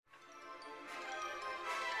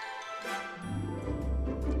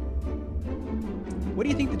What do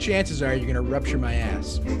you think the chances are you're going to rupture my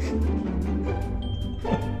ass?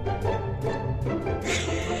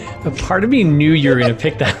 A part of me knew you were going to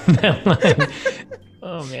pick that line.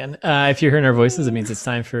 Oh, man. If you're hearing our voices, it means it's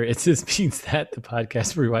time for It's This Means That, the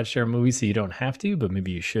podcast where we watch our movies so you don't have to, but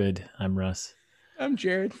maybe you should. I'm Russ. I'm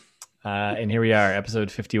Jared. And here we are, episode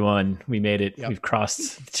 51. We made it. Yep. We've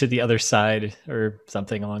crossed to the other side or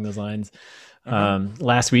something along those lines.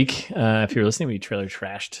 Last week, if you're listening, we trailer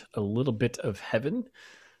trashed A Little Bit of Heaven,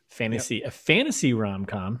 a fantasy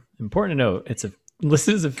rom-com. Important to note, it's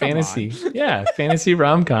listed as a fantasy. Fantasy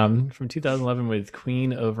rom-com from 2011 with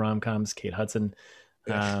queen of rom-coms, Kate Hudson.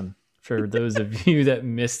 For those of you that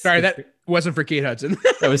missed... Sorry, that wasn't for Kate Hudson.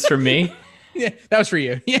 That was for me? Yeah, that was for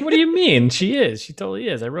you. Yeah. What do you mean? She is. She totally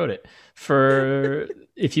is. I wrote it.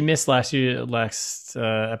 If you missed last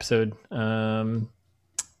episode, I'm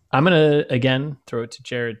going to, again, throw it to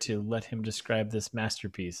Jared to let him describe this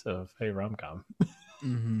masterpiece of a rom-com.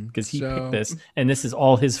 Because he picked this, and this is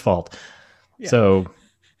all his fault. Yeah. So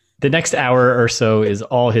the next hour or so is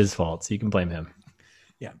all his fault, so you can blame him.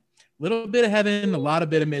 Yeah. Little bit of heaven, a lot of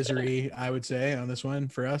bit of misery, I would say, on this one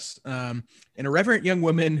for us. An irreverent young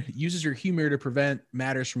woman uses her humor to prevent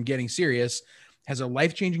matters from getting serious, has a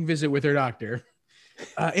life-changing visit with her doctor.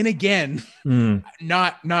 And again,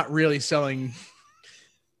 not really selling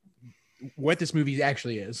what this movie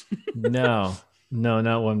actually is. No,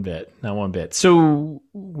 not one bit. Not one bit. So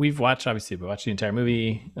we watched the entire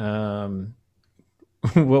movie.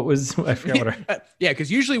 What was, I forgot what yeah,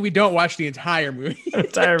 because usually we don't watch the entire movie.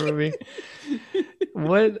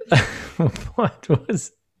 What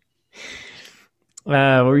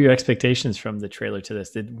were your expectations from the trailer to this?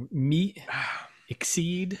 Did meet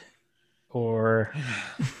exceed, or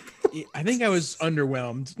I think I was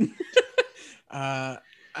underwhelmed. I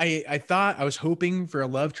thought I was hoping for a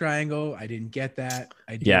love triangle. I didn't get that.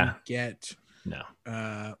 I didn't get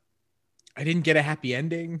a happy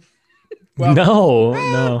ending. Well,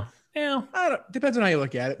 no. Yeah, depends on how you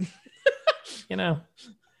look at it.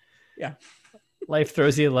 Yeah. Life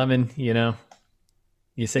throws you a lemon. You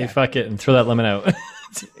say fuck it and throw that lemon out.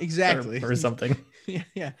 Exactly. or something.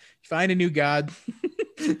 Yeah. Find a new god.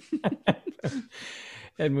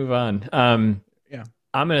 And move on. Yeah.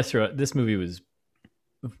 I'm gonna throw it. This movie was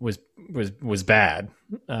bad.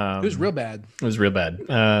 It was real bad. It was real bad.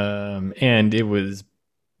 And it was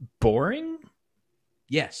boring.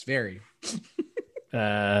 Yes, very.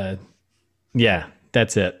 Yeah,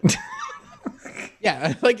 that's it.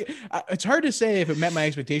 Yeah, like it's hard to say if it met my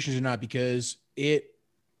expectations or not because I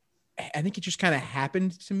think it just kind of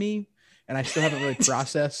happened to me, and I still haven't really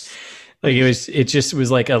processed. Like it just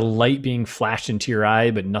was like a light being flashed into your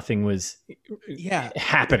eye, but nothing was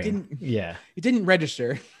happening. It didn't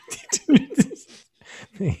register.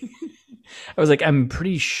 I was like, I'm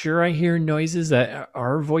pretty sure I hear noises that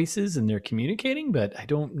are voices and they're communicating, but I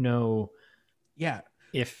don't know. Yeah,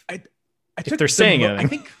 if they're saying it. I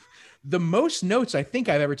think the most notes I think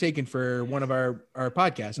I've ever taken for one of our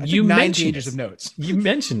podcasts. I took 9 pages of notes. You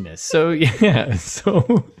mentioned this, so yeah.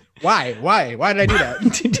 So why did I do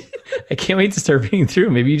that? I can't wait to start reading through.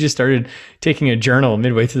 Maybe you just started taking a journal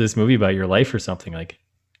midway through this movie about your life or something like.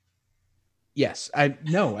 Yes, I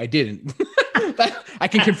didn't. I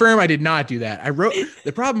can confirm I did not do that.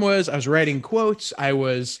 The problem was I was writing quotes. I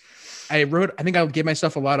think I'll give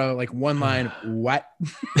myself a lot of like one line, what?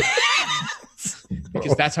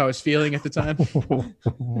 Because that's how I was feeling at the time.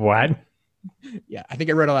 What? Yeah, I think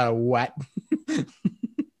I wrote a lot of what.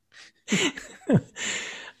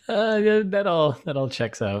 That all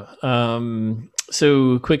checks out.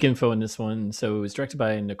 So quick info on this one. So it was directed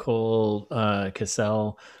by Nicole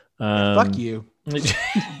Kassell. Fuck you,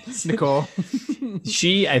 Nicole.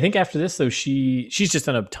 I think after this though, she's just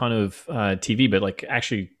done a ton of TV, but like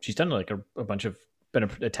actually she's done like a bunch of, been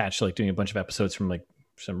attached to like doing a bunch of episodes from like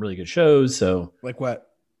some really good shows. So like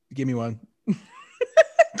what? Give me one.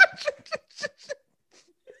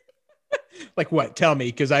 Like what? Tell me,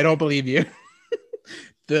 because I don't believe you.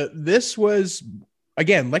 This was,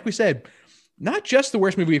 again, like we said, not just the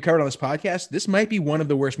worst movie we've covered on this podcast. This might be one of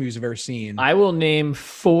the worst movies I've ever seen. I will name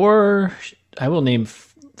four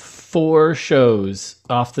shows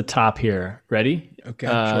off the top here. Ready? Okay.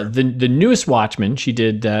 Sure. The newest Watchmen, she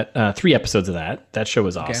did 3 episodes of that. That show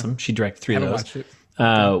was awesome. She directed 3 of those. Watched it.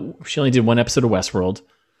 She only did 1 episode of Westworld.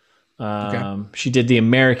 She did The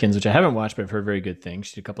Americans, which I haven't watched, but I've heard very good things.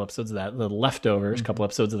 She did a couple episodes of that. The Leftovers, a couple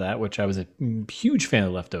episodes of that, which I was a huge fan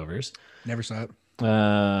of Leftovers. Never saw it.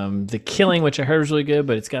 The Killing, which I heard was really good,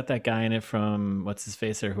 but it's got that guy in it from what's his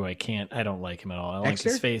face there, who I don't like him at all. I don't like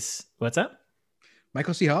his face. What's that?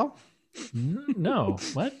 Michael C. Hall? No.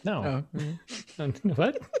 What? No. Oh.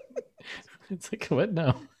 What? It's like, what?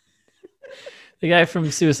 No. The guy from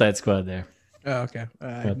Suicide Squad there. Oh, okay.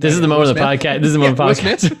 This is the moment of the podcast. This is the moment of the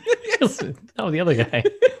podcast. Oh, the other guy.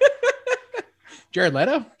 Jared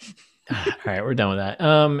Leto. All right, we're done with that.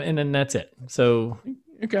 And then that's it. So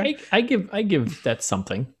okay, I give that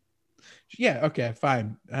something. Yeah. Okay.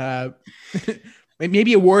 Fine.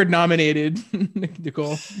 Maybe award nominated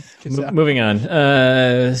Nicole. Moving on.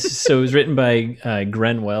 So it was written by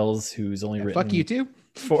Gren Wells, who's only written. Fuck you too.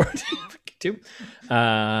 Fuck you too.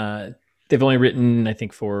 They've only written, I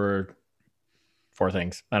think, four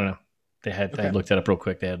things. I don't know. I looked that up real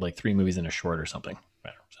quick. They had like 3 movies and a short or something.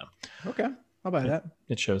 So okay, how about that?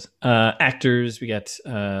 It shows. Actors, we got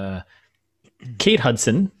Kate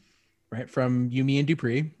Hudson, right, from You, Me, and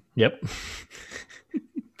Dupree. Yep.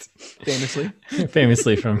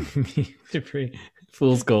 Famously from Dupree.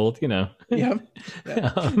 Fool's Gold, you know. Yep.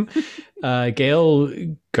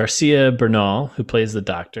 Gail Garcia Bernal, who plays the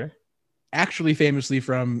doctor. Actually, famously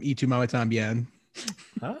from Y Tu Mamá También.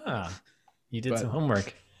 You did some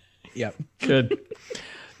homework. Yep. Good.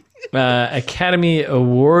 Academy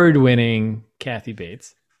Award-winning Kathy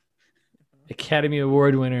Bates. Academy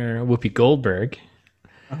Award winner Whoopi Goldberg.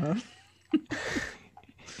 Peter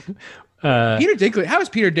Dinklage. How has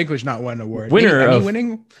Peter Dinklage not won an award?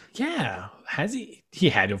 Winning? Yeah. Has he? He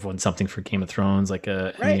had to have won something for Game of Thrones, like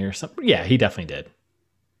a Emmy or something. Yeah, he definitely did.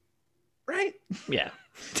 Right? Yeah.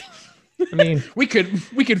 I mean, we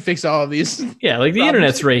could fix all of these. Yeah, like the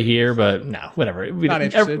internet's right here, but no, whatever. We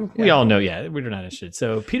all know. Yeah, we're not interested.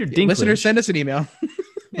 So Peter Dinklage. Listeners, send us an email.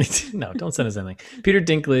 No, don't send us anything. Peter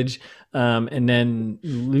Dinklage, and then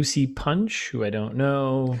Lucy Punch, who I don't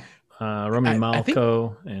know, Roman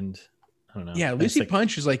Malco, and I don't know. Yeah, Lucy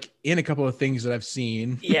Punch is like in a couple of things that I've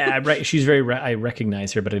seen. Yeah, right. She's I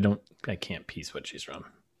recognize her, but I can't piece what she's from.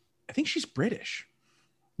 I think she's British.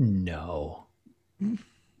 No.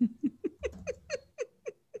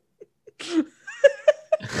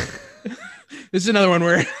 This is another one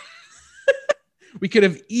where we could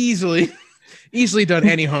have easily done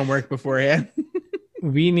any homework beforehand.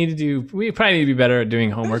 We probably need to be better at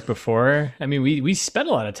doing homework before. I mean, we spent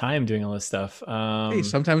a lot of time doing all this stuff. Hey,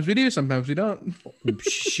 sometimes we do, sometimes we don't.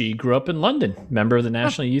 She grew up in London, member of the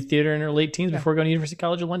National Youth Theatre in her late teens before going to University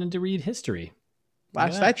College of London to read history.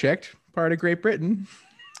 Last I checked, part of Great Britain.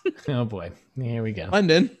 Oh boy, here we go.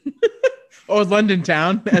 London. Or London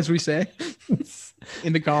town, as we say,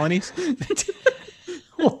 in the colonies.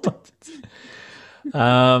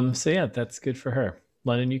 So yeah, that's good for her.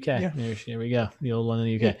 London, UK. Yeah. There we go. The old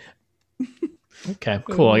London, UK. Okay,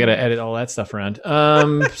 cool. I got to edit all that stuff around.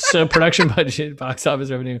 So production budget, box office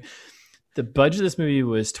revenue. The budget of this movie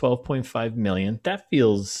was $12.5 million. That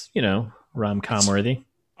feels, rom-com worthy.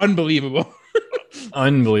 Unbelievable.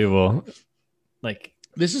 Unbelievable. Like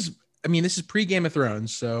this is pre Game of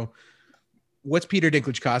Thrones. So what's Peter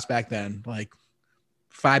Dinklage cost back then? Like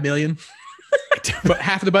 $5 million? But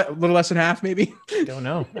half of the a little less than half, maybe. I don't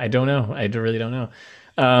know. I really don't know.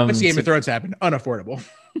 Once Game of Thrones happened, unaffordable.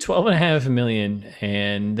 $12.5 million,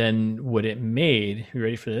 and then what it made. You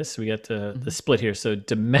ready for this? We got the split here. So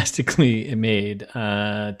domestically, it made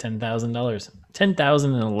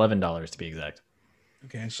 $10,011 to be exact.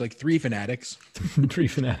 Okay, it's like 3 Fanatics. 3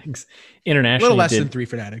 Fanatics. Internationally, a little less than 3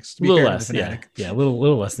 Fanatics. A little less, yeah. A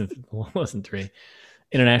little less than 3.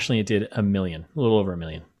 Internationally, it did $1 million, a little over $1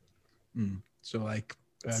 million. So like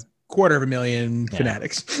 $250,000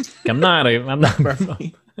 Fanatics. I'm not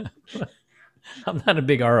a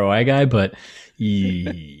big ROI guy, but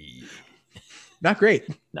not great.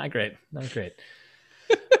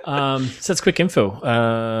 So that's quick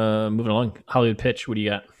info. Moving along, Hollywood pitch. What do you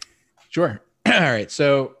got? Sure. All right.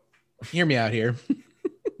 So hear me out here.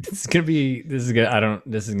 This is gonna be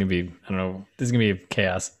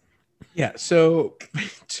chaos. Yeah. So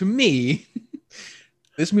to me,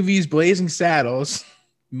 this movie is Blazing Saddles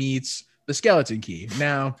meets The Skeleton Key.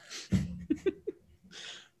 Now,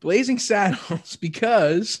 Blazing Saddles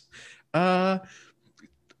because kind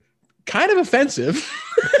of offensive.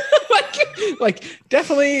 like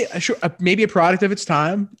definitely maybe a product of its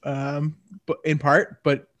time, but in part,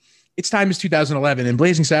 but its time is 2011 and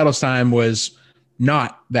Blazing Saddles time was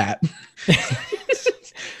not that.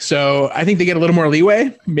 So I think they get a little more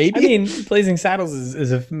leeway. Maybe. I mean, Blazing Saddles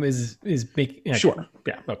is big. Sure.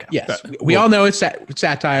 Yeah. Okay. Yes. We all know it's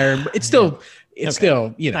satire. But it's still, I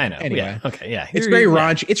know. Anyway. Yeah. Okay. Yeah. It's very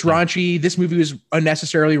raunchy. It's raunchy. This movie was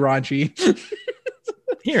unnecessarily raunchy.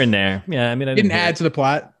 Here and there. Yeah. I mean, I didn't add to the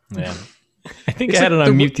plot. Yeah. I think I had it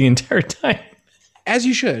on mute the entire time. As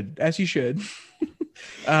you should. This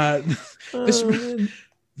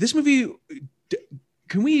movie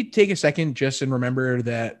can we take a second just and remember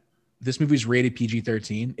that this movie is rated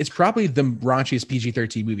PG-13? It's probably the raunchiest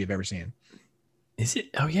PG-13 movie I've ever seen. Is it?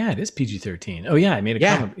 Oh yeah, it is PG-13. Oh yeah, I made a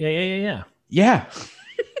comment. Yeah. Yeah.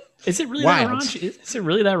 Is it really that raunchy? Is it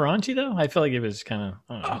really that raunchy though? I feel like it was kind of.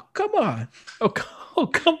 Oh come on. Oh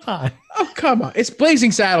come on. Oh come on. It's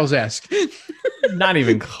Blazing Saddles-esque. Not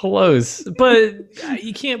even close. But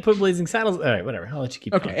you can't put Blazing Saddles. All right, whatever. I'll let you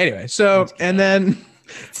keep. Okay. Going. Anyway, so and then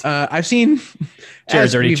I've seen.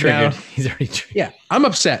 Jared's already triggered. He's already triggered. Yeah, I'm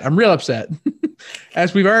upset. I'm real upset.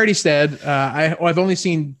 As we've already said, I've only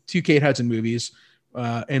seen 2 Kate Hudson movies.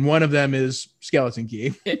 And one of them is Skeleton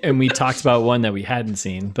Key. And we talked about one that we hadn't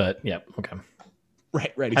seen, but yeah, okay.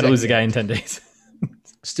 Right. Exactly. How to Lose a Guy in 10 Days.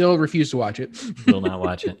 Still refuse to watch it. Will not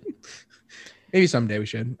watch it. Maybe someday we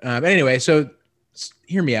should. But anyway, so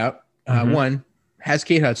hear me out. One, has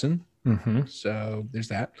Kate Hudson. Mm-hmm. So there's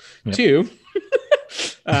that. Yep. 2,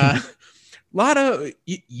 lot of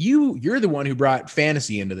you're the one who brought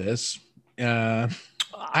fantasy into this. I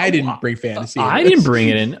didn't bring fantasy. I didn't bring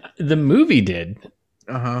it in. The movie did.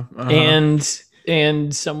 Uh-huh.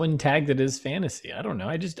 And someone tagged it as fantasy. I don't know.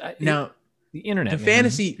 The internet.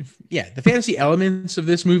 The fantasy elements of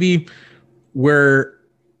this movie were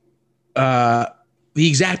the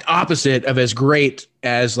exact opposite of as great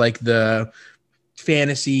as like the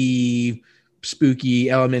fantasy spooky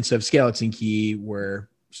elements of Skeleton Key were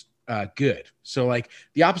good. So like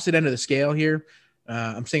the opposite end of the scale here.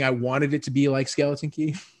 I'm saying I wanted it to be like Skeleton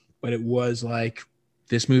Key, but it was like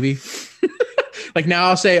this movie. Like now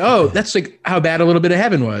I'll say, oh, that's like how bad A Little Bit of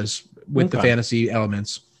Heaven was with the fantasy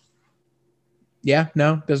elements. Yeah,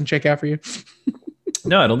 no, doesn't check out for you.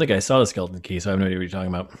 No, I don't think I saw the Skeleton Key, so I have no idea what you're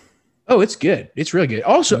talking about. Oh, it's good. It's really good.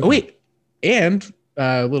 Also, and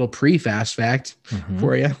a little pre-fast fact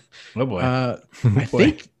for you. Oh boy.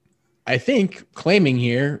 I think claiming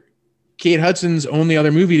here, Kate Hudson's only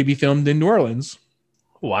other movie to be filmed in New Orleans.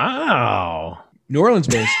 Wow. New Orleans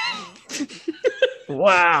based.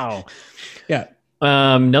 Wow. Yeah.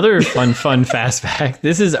 Another fun fast fact.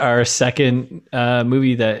 This is our second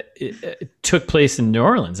movie that took place in New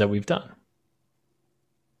Orleans that we've done.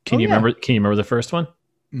 Can you remember the first one?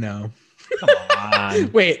 No. Come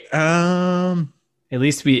on. Wait. At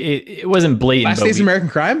least it wasn't blatant. Last Days of American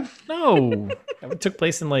Crime? No. It took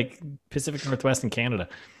place in like Pacific Northwest in Canada.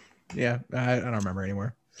 Yeah, I don't remember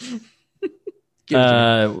anymore.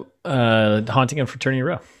 Haunting on Fraternity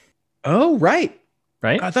Row. Oh, right.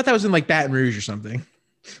 I thought that was in like Baton Rouge or something.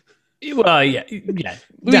 Well, yeah.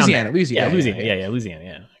 Louisiana.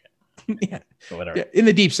 Louisiana. Yeah. So whatever. Yeah, in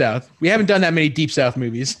the Deep South. We haven't done that many Deep South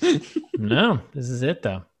movies. No, this is it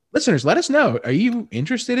though. Listeners, let us know. Are you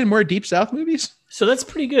interested in more Deep South movies? So that's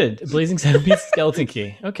pretty good. Blazing Saddles meets Skeleton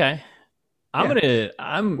Key. Okay. What do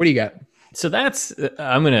you got? So that's, you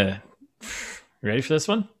ready for this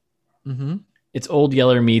one? Mm-hmm. It's Old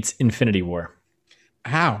Yeller meets Infinity War.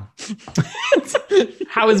 How?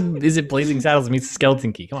 How is it Blazing Saddles meets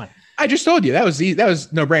Skeleton Key? Come on. I just told you that was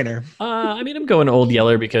no brainer. I'm going Old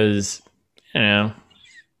Yeller because,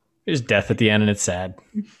 there's death at the end and it's sad.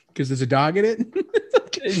 Because there's a dog in it?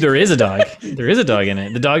 There is a dog. There is a dog in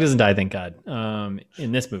it. The dog doesn't die, thank God,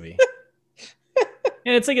 in this movie.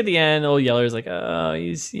 And it's like at the end, Old Yeller's like, oh,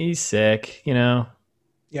 he's sick,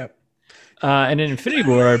 Yep. And in Infinity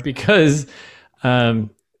War, because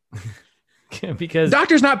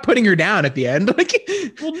doctor's not putting her down at the end.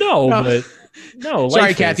 Well, no.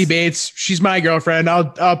 Sorry, Kathy Bates. She's my girlfriend.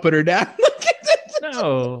 I'll put her down.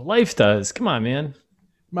 No, life does. Come on, man.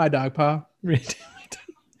 My dog paw.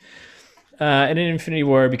 And in Infinity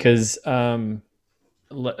War, because like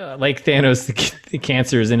Thanos, the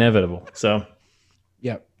cancer is inevitable. So.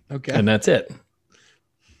 Yep. Okay. And that's it.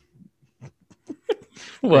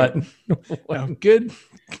 What? Oh, good.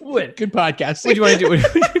 What? Good podcast. What do you want to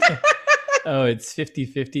do? Oh, it's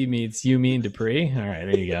 50-50 meets you, me, and Dupree. All right,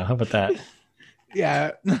 there you go. How about that?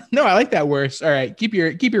 Yeah. No, I like that worse. All right, keep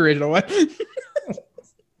your original one.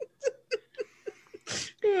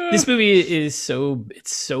 This movie is so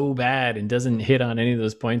bad and doesn't hit on any of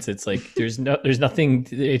those points. It's like there's nothing.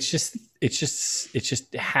 It just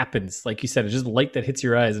happens. Like you said, it's just light that hits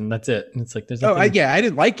your eyes and that's it. And it's like there's nothing. I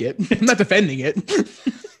didn't like it. I'm not defending it.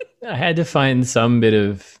 I had to find some bit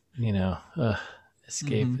of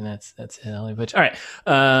escape, and that's it. All right,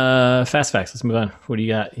 fast facts. Let's move on. What do you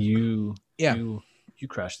got? You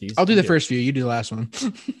crush these. I'll do the first few. You do the last one.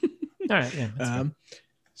 All right.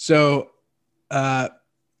 Yeah.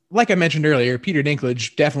 Like I mentioned earlier, Peter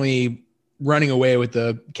Dinklage definitely running away with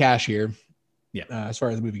the cash here. Yeah. As far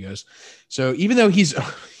as the movie goes. So even though he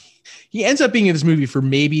ends up being in this movie for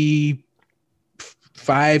maybe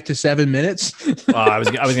 5 to 7 minutes. I was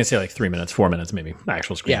gonna say like 3 minutes, 4 minutes, maybe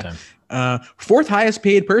actual screen time. Fourth highest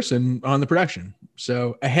paid person on the production,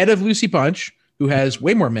 so ahead of Lucy Punch, who has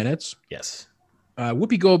way more minutes. Yes.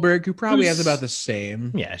 Whoopi Goldberg, who probably has about the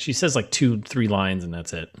same. Yeah, she says like 2-3 lines and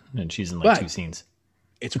that's it, and she's in like 2 scenes.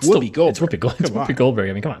 It's Whoopi Goldberg. It's Whoopi Goldberg.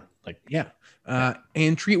 I mean, come on, like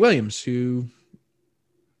and Treat Williams, who,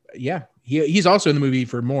 he's also in the movie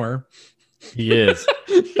for more. He is,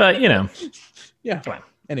 but come on.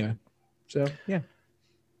 Anyway, so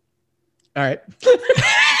all right.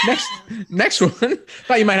 next one.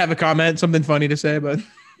 Thought you might have a comment, something funny to say, but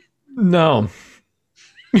no.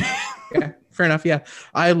 Yeah, fair enough. Yeah,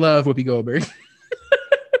 I love Whoopi Goldberg.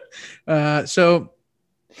 So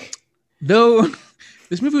though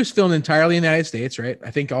this movie was filmed entirely in the United States, right?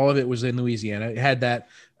 I think all of it was in Louisiana. It had that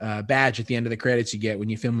badge at the end of the credits you get when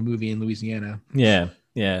you film a movie in Louisiana. Yeah.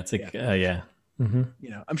 It's like, Mm-hmm.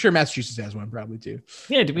 I'm sure Massachusetts has one probably too.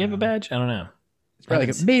 Yeah. Do we have a badge? I don't know. It's probably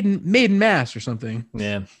like a made in Mass or something.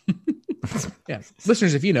 Yeah. Yeah.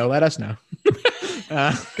 Listeners, if you know, let us know.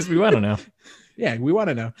 Because we want to know. Yeah, we want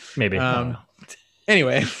to know. Maybe.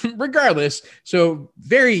 Anyway, regardless, this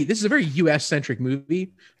is a very US centric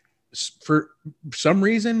movie. For some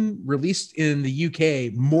reason, released in the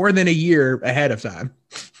UK more than a year ahead of time.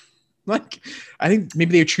 Like, I think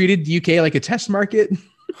maybe they treated the UK like a test market.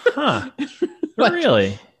 Huh?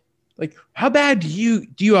 Really? Like, how bad do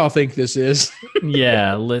you all think this is?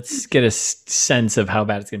 Yeah, let's get a sense of how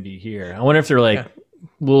bad it's gonna be here. I wonder if they're like,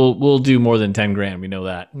 we'll do more than 10 grand. We know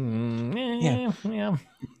that. Yeah.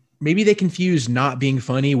 Maybe they confused not being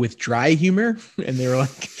funny with dry humor, and they were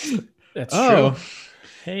like, "That's true."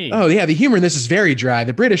 Hey. Oh yeah, the humor in this is very dry.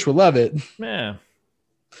 The British will love it. Yeah.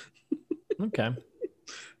 Okay.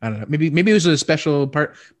 I don't know. Maybe it was a special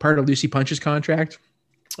part of Lucy Punch's contract.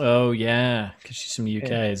 Oh yeah, because she's from the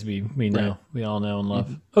UK, as we know, right. We all know and love.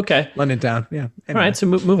 Mm-hmm. Okay. London town. Yeah. Anyway. All right. So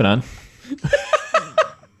moving on.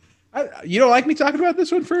 You don't like me talking about this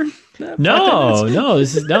one for no.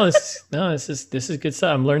 This is good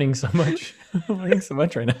stuff. I'm learning so much. I'm learning so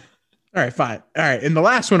much right now. All right, fine. All right, and the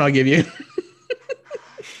last one I'll give you.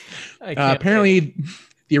 Apparently,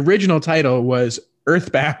 the original title was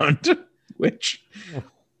Earthbound, which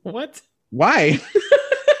what? Why?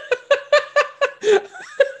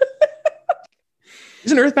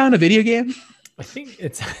 Isn't Earthbound a video game? I think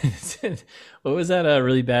it's what was that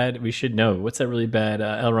really bad? We should know. What's that really bad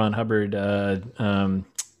L. Ron Hubbard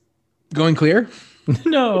Going Clear?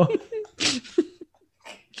 No.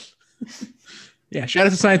 Yeah, shout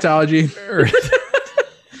out to Scientology.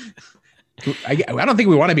 I don't think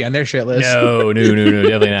we want to be on their shit list. No,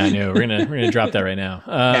 definitely not. No, we're gonna drop that right now.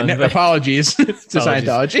 Apologies to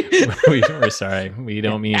Scientology. We're sorry. We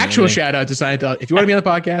don't mean actual anything. Shout out to Scientology. If you want to be on the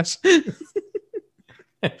podcast.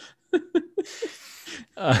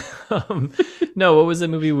 No, what was the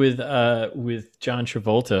movie with John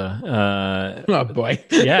Travolta? Oh boy,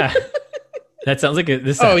 yeah, that sounds like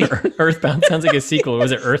Earthbound sounds like a sequel.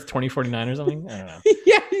 Was it Earth 2049 or something? I don't know.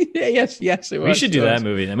 Yes, it was. We should do that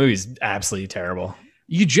movie. That movie's absolutely terrible.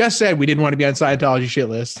 You just said we didn't want to be on Scientology shit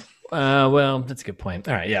list. Well, that's a good point.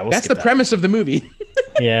 All right, yeah, that's the premise of the movie.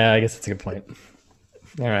 Yeah, I guess that's a good point.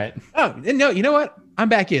 All right. Oh no, you know what? I'm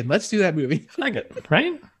back in. Let's do that movie. Fuck it,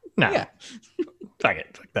 right? No. Yeah. Fuck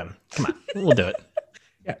it. Fuck them. Come on. We'll do it.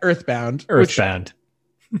 Yeah, Earthbound. Her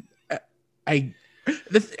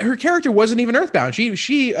character wasn't even Earthbound.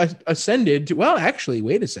 She ascended to, well, actually,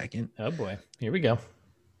 wait a second. Oh boy. Here we go.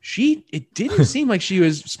 It didn't seem like she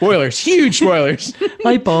was, spoilers, huge spoilers.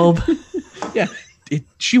 Light bulb. Yeah.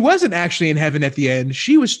 She wasn't actually in heaven at the end.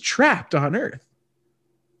 She was trapped on Earth.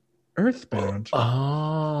 Earthbound.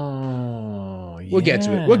 Oh, yeah. We'll get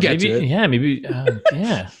to it. We'll get to it. Yeah, maybe.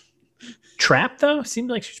 Yeah. Trapped though, seemed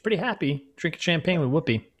like she's pretty happy drinking champagne with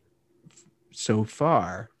Whoopi. So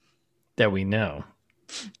far, that we know.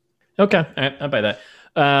 Okay, all right, I'll buy that.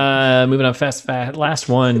 Moving on fast. Last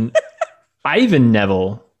one. Ivan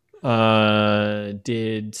Neville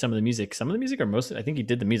did some of the music. Some of the music, or most. I think he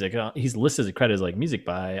did the music. He's listed as credits like music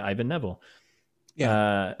by Ivan Neville.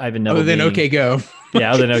 Yeah, Ivan Neville. Other than OK Go.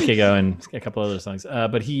 Yeah, other than OK Go and a couple other songs.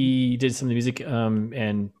 But he did some of the music.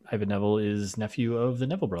 And Ivan Neville is nephew of the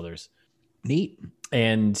Neville brothers. Neat.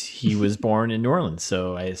 And he was born in New Orleans,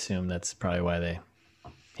 so I assume that's probably why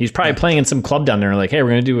he's probably playing in some club down there. Like, hey, we're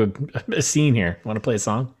gonna do a scene here. Want to play a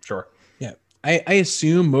song? Sure. Yeah, I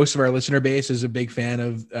assume most of our listener base is a big fan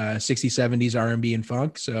of 60s, 70s R&B and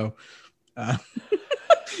funk. So,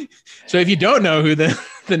 so if you don't know who the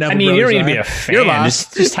Neville brothers you don't need to be a fan.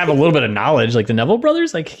 Just have a little bit of knowledge. Like the Neville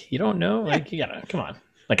brothers, like you don't know. Like you gotta come on.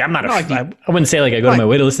 Like I'm not I wouldn't say like I go to my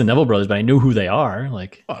way to listen to Neville Brothers, but I know who they are.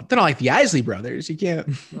 Like they're not like the Isley Brothers. You can't.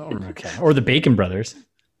 Oh, okay. Or the Bacon Brothers.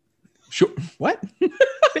 Sure. What?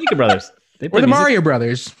 Bacon Brothers. Or the Mario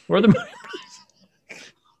Brothers. Or the Mario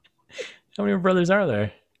Brothers. How many brothers are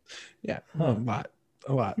there? Yeah, a lot.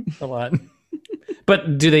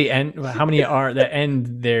 But do they end? How many are that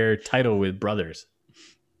end their title with brothers?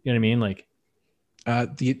 You know what I mean? Like,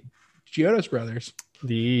 the Chiodos brothers,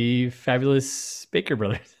 the Fabulous Baker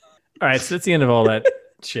Brothers. All right, so that's the end of all that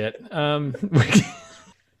shit.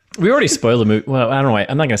 We already spoiled the movie. Well, I don't know why.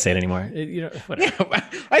 I'm not gonna say it anymore. Whatever. Yeah,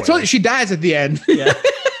 I told you she dies at the end. Yeah.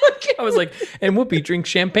 I was like, and Whoopi drinks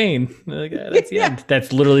champagne. Like, that's the end.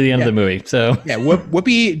 That's literally the end of the movie. So yeah,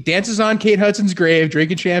 Whoopi dances on Kate Hudson's grave,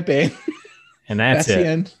 drinking champagne. And that's it. The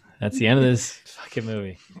end. That's the end of this fucking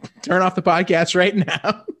movie. Turn off the podcast right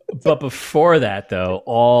now. But before that, though,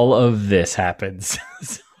 all of this happens.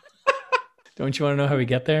 Don't you want to know how we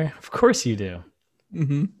get there? Of course you do.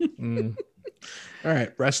 Mm-hmm. All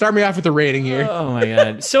right, Russ, start me off with the rating here. Oh my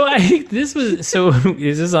god! So this is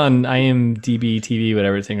on IMDb TV,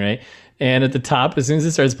 whatever thing, right? And at the top, as soon as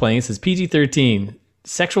it starts playing, it says PG-13,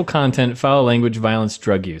 sexual content, foul language, violence,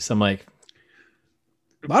 drug use. I'm like,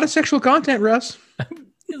 a lot of sexual content, Russ.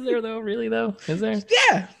 Is there though? Really though? Is there?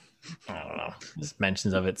 Yeah. I don't know. Just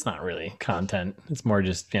mentions of it. It's not really content. It's more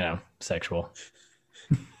just sexual.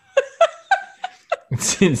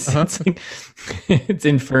 It's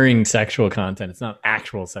inferring sexual content. It's not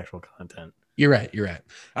actual sexual content. You're right.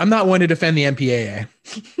 I'm not one to defend the MPAA.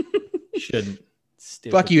 Shouldn't.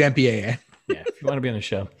 Stupid. Fuck you, MPAA. Yeah, if you want to be on the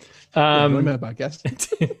show. Podcast.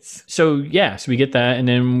 So we get that, and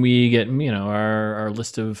then we get our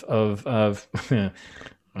list of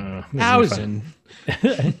thousand.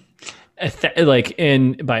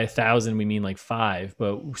 And by 1,000 we mean like 5,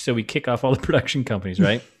 but so we kick off all the production companies,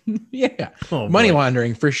 right? Yeah. Money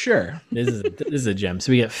laundering for sure. This is a gem.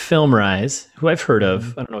 So we get FilmRise, who I've heard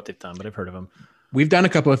of. I don't know what they've done, but I've heard of them. We've done a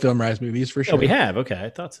couple of FilmRise movies for sure. Oh, we have. Okay,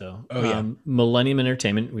 I thought so. Oh yeah. Millennium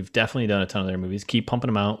Entertainment. We've definitely done a ton of their movies. Keep pumping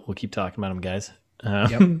them out. We'll keep talking about them, guys.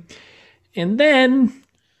 Yep. And then,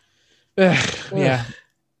 yeah,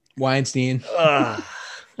 Weinstein.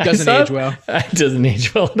 Doesn't age well. It doesn't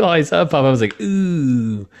age well at all. I saw it pop. I was like,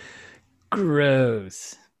 ooh,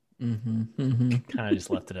 gross. Kind of just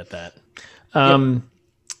left it at that. And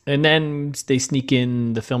then they sneak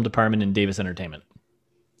in the film department in Davis Entertainment.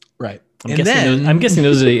 Right. I'm guessing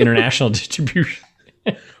those are the international distribution.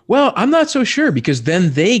 Well, I'm not so sure because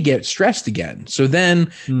then they get stressed again. So then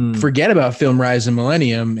forget about FilmRise and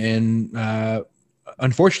Millennium and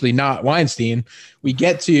unfortunately not Weinstein. We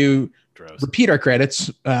get to repeat our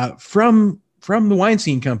credits from the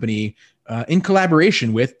Weinstein Company in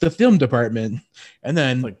collaboration with the film department, and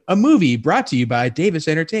then a movie brought to you by Davis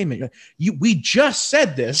Entertainment. We just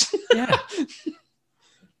said this. Yeah.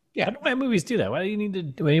 Yeah. How do my movies do that? Why do you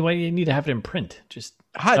need to have it in print? Just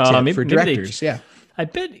hot tip for directors. Yeah. I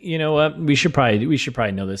bet you know what we should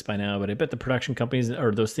probably know this by now, but I bet the production companies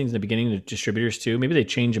or those things in the beginning, the distributors too. Maybe they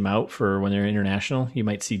change them out for when they're international. You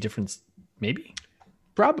might see difference. Maybe.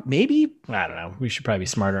 Maybe. I don't know. We should probably be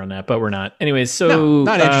smarter on that, but we're not. Anyways, so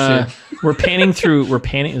not interested. We're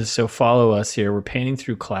panning. So follow us here. We're panning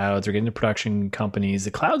through clouds. We're getting to production companies.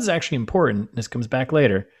 The clouds is actually important. This comes back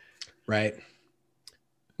later. Right.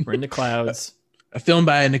 We're in the clouds. A film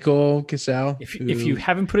by Nicole Kassell. If you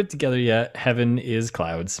haven't put it together yet, Heaven is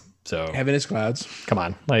Clouds. So Heaven is Clouds. Come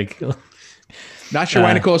on, not sure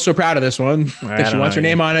why Nicole is so proud of this one because she wants her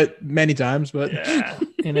name on it many times, but yeah.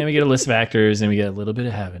 And then we get a list of actors, and we get a little bit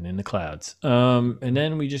of Heaven in the Clouds. And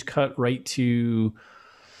then we just cut right to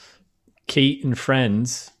Kate and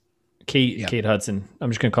friends. Kate Hudson. I'm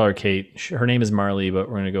just gonna call her Kate. Her name is Marley, but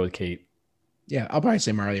we're gonna go with Kate. Yeah, I'll probably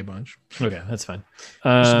say Marley a bunch. Okay, that's fine.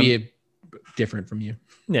 Just be different from you.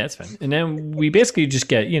 Yeah, that's fine. And then we basically just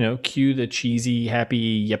get, cue the cheesy,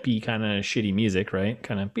 happy, yuppie kind of shitty music, right?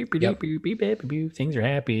 Kind of beep, beep, beep, beep, beep, beep, beep, things are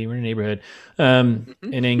happy. We're in a neighborhood. And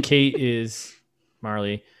then Kate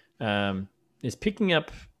Marley is picking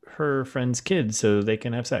up her friend's kids so they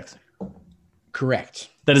can have sex. Correct.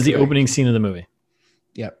 That is the opening scene of the movie.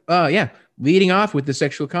 Yep. Yeah. Leading off with the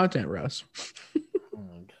sexual content, Russ. Oh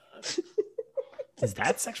my God. Is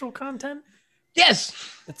that sexual content? Yes.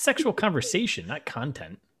 It's sexual conversation, not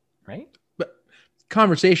content, right? But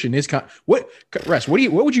conversation is what, Russ,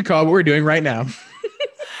 what would you call what we're doing right now?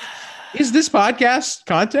 Is this podcast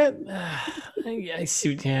content? I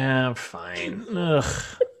see. Yeah, fine. Ugh.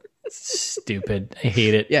 Stupid. I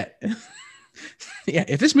hate it. Yeah. Yeah.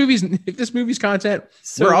 If this movie's content,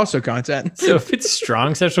 we're also content. So if it's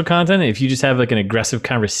strong sexual content, if you just have like an aggressive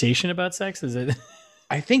conversation about sex, is it?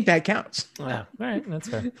 I think that counts. All right, that's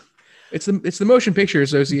fair. It's the Motion Picture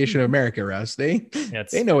Association of America, Russ. They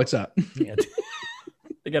know what's up. Yeah,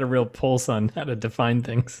 they got a real pulse on how to define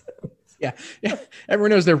things. Yeah.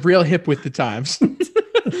 Everyone knows they're real hip with the times.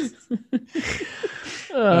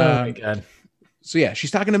 Oh my God. So yeah,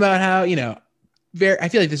 she's talking about how, I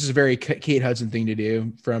feel like this is a very Kate Hudson thing to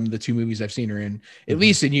do from the two movies I've seen her in, at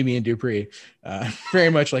least in You, Me, and Dupree. Very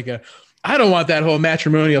much like I don't want that whole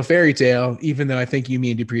matrimonial fairy tale, even though I think You,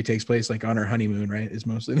 Me, and Dupree takes place like on her honeymoon, right? Is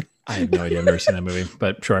mostly. I have no idea. I've never seen that movie,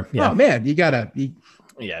 but sure. Yeah. Oh man, you gotta.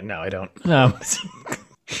 Yeah, no, I don't.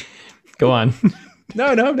 Go on.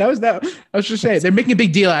 No, that was that. I was just saying they're making a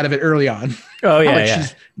big deal out of it early on. Oh yeah,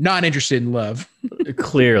 She's not interested in love.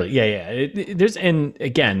 Clearly, yeah. There's, and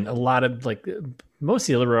again, a lot of like most of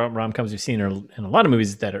the other rom-coms we've seen are in a lot of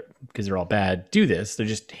movies that are, because they're all bad, do this. They're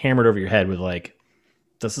just hammered over your head with like,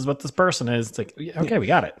 this is what this person is. It's like, okay, we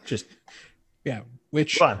got it. Just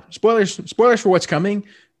Which spoilers for what's coming.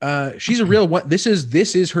 She's a real one. This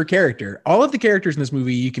is her character. All of the characters in this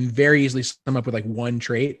movie, you can very easily sum up with like one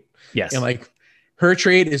trait. Yes, and like her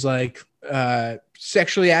trait is like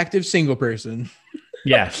sexually active single person.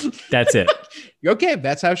 Yeah, that's it. Okay,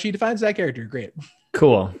 that's how she defines that character. Great,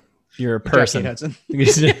 cool. You're a person.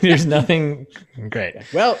 There's nothing great.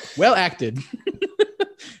 Well acted.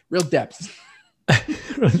 Real depth.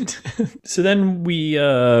 So then we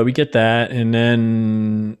get that, and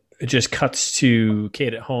then it just cuts to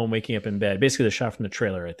Kate at home, waking up in bed. Basically, the shot from the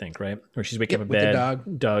trailer, I think, right, where she's waking up in bed,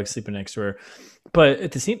 the dog sleeping next to her. But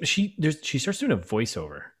at the same, she starts doing a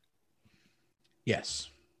voiceover. Yes,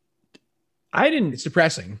 It's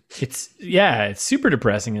depressing. It's super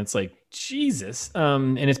depressing. It's like Jesus,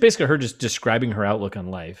 and it's basically her just describing her outlook on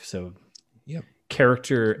life. So,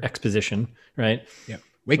 character exposition, right? Yep.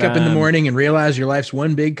 Wake up in the morning and realize your life's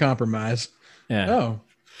one big compromise. Yeah. Oh,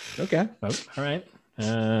 okay. Oh, all right.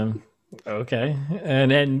 Okay.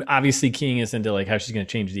 And then obviously keying us into like how she's going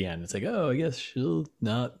to change the end. It's like, oh, I guess she'll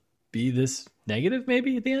not be this negative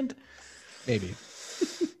maybe at the end. Maybe.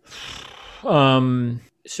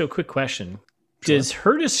 So quick question. Sure. Does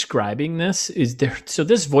her describing this, so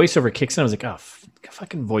this voiceover kicks in. I was like, oh,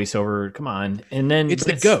 fucking voiceover. Come on. And then it's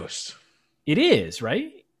the ghost. It is,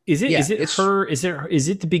 right? Is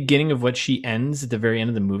it the beginning of what she ends at the very end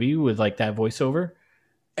of the movie with like that voiceover?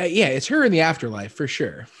 It's her in the afterlife for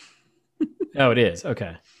sure. Oh, it is.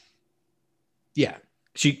 Okay. Yeah.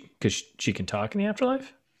 Because she can talk in the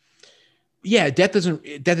afterlife? Yeah, death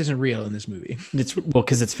isn't real in this movie.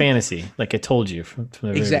 Because it's fantasy, like I told you from the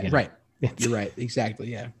very beginning. Right. You're right.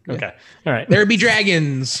 Exactly. Yeah. Okay. All right. There be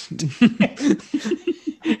dragons.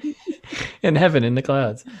 In heaven, in the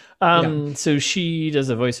clouds. So she does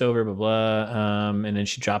a voiceover, blah, blah. And then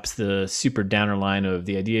she drops the super downer line of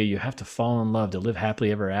the idea you have to fall in love to live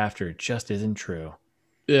happily ever after just isn't true.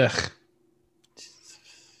 Ugh.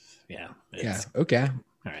 Yeah. Okay.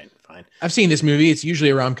 All right. Fine. I've seen this movie. It's usually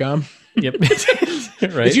a rom-com. Yep.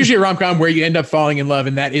 Right. It's usually a rom-com where you end up falling in love,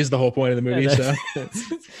 and that is the whole point of the movie. So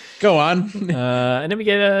go on. And then we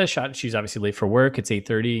get a shot. She's obviously late for work. It's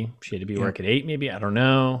 8:30. She had to be at work at 8, maybe. I don't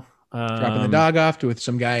know. Dropping the dog off with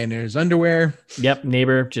some guy in his underwear. Yep,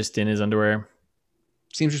 neighbor just in his underwear.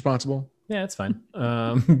 Seems responsible. Yeah, it's fine.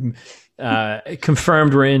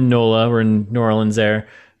 Confirmed we're in NOLA. We're in New Orleans there.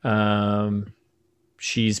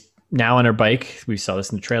 She's now on her bike. We saw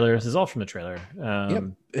this in the trailer. This is all from the trailer.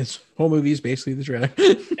 This whole movie is basically the trailer.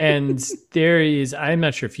 And there is, I'm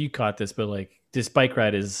not sure if you caught this, but like this bike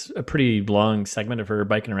ride is a pretty long segment of her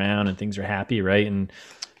biking around and things are happy, right? And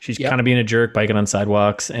she's kind of being a jerk, biking on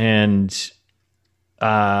sidewalks. And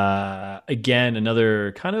again,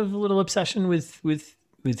 another kind of little obsession with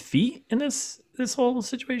feet in this whole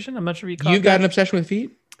situation. I'm not sure if you caught You've got an obsession with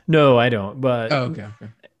feet? No, I don't. But okay.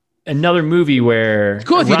 Another movie where it's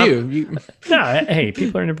cool if you do. No, hey,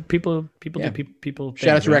 people do people.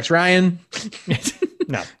 Shout out to Rex Ryan.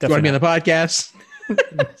 No, definitely you want to be on the podcast?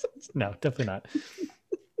 No, definitely not.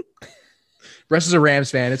 Russ is a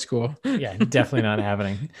Rams fan. It's cool. Yeah, definitely not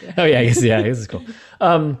happening. Oh yeah, I guess it's cool.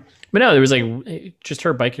 But no, there was like just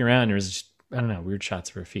her biking around. There was just, I don't know, weird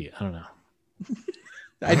shots of her feet. I don't know.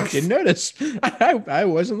 I didn't notice. I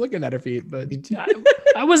wasn't looking at her feet, but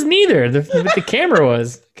I wasn't either. The camera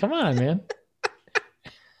was. Come on, man.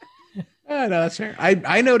 No, that's fair.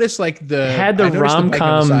 I noticed like had the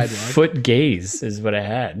rom-com foot gaze is what I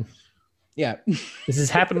had. Yeah. This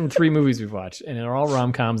has happened in 3 movies we've watched, and they're all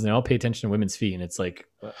rom-coms, and they all pay attention to women's feet, and it's like,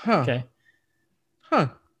 okay.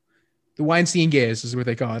 The The Weinstein gays is what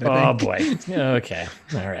they call it. Oh boy. Okay.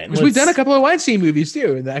 All right. We've done a couple of Weinstein movies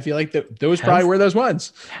too, and I feel like those probably were those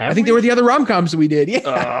ones. I think they were the other rom-coms that we did. Yeah.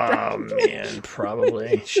 Oh man,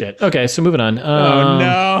 probably. Shit. Okay, so moving on. Oh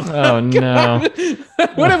no. Oh no.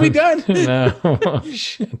 What have we done? No. Oh,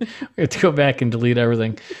 shit. We have to go back and delete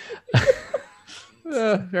everything.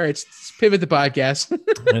 All right, let's pivot the podcast.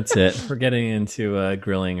 That's it. We're getting into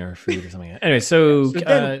grilling or food or something. Anyway, so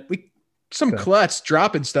some klutz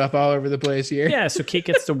dropping stuff all over the place here. Yeah, so Kate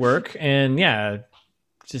gets to work, and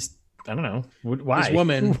just I don't know why. This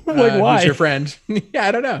woman, why? Who's your friend? Yeah,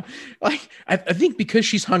 I don't know. Like, I think because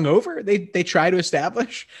she's hungover, they try to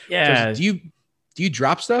establish. Yeah. So do you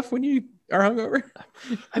drop stuff when you are hungover?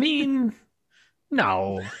 I mean,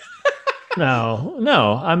 no,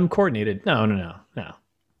 no. I'm coordinated. No.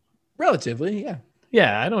 Relatively, yeah.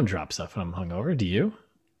 Yeah, I don't drop stuff when I'm hungover. Do you?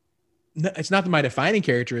 No, it's not my defining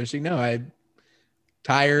characteristic. No, I'm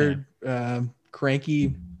tired,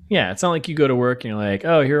 cranky. Yeah, it's not like you go to work and you're like,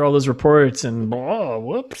 oh, here are all those reports and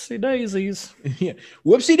whoopsie daisies. Yeah,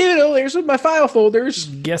 whoopsie doodle. Here's my file folders.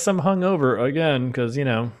 Guess I'm hungover again because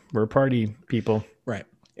we're party people. Right.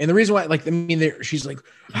 And the reason why, she's like,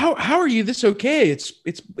 how are you this okay?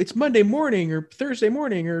 It's Monday morning or Thursday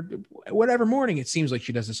morning or whatever morning. It seems like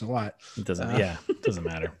she does this a lot. It doesn't. It doesn't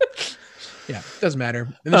matter. Yeah, it doesn't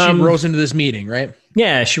matter. And then she rolls into this meeting, right?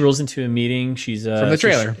 Yeah, she rolls into a meeting. She's from the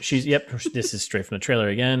trailer. She's this is straight from the trailer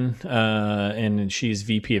again. And she's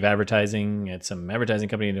VP of advertising at some advertising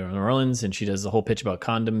company in New Orleans, and she does the whole pitch about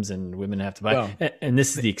condoms and women have to buy. Well, and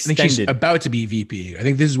this is the extended. I think she's about to be VP. I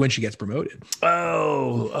think this is when she gets promoted.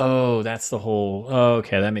 Oh, that's the whole. Oh,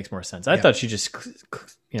 okay, that makes more sense. I thought she just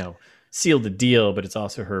sealed the deal, but it's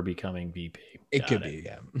also her becoming VP. It could be,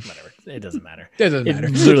 yeah. Whatever. It doesn't matter. It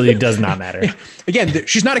literally does not matter. Again,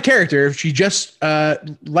 she's not a character. She just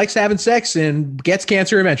likes having sex and gets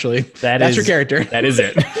cancer eventually. That's her character. That is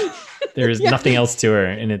it. There is nothing else to her,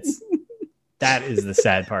 and that is the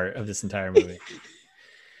sad part of this entire movie.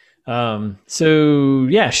 So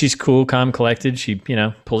yeah, she's cool, calm, collected. She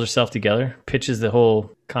pulls herself together, pitches the whole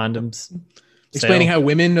condoms, explaining how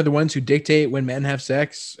women are the ones who dictate when men have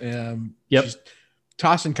sex. She's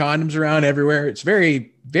tossing condoms around everywhere. It's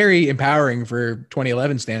very, very empowering for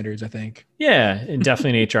 2011 standards, I think. Yeah, and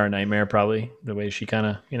definitely an HR nightmare, probably the way she kind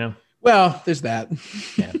of, Well, there's that.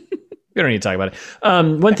 Yeah, we don't need to talk about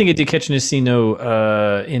it. One thing I did catch in this scene,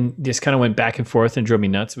 though, in this kind of went back and forth and drove me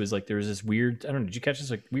nuts. It was like there was this weird. I don't know. Did you catch this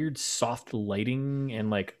like weird soft lighting and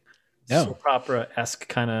like soap opera-esque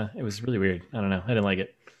kind of? It was really weird. I don't know. I didn't like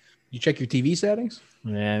it. You check your TV settings?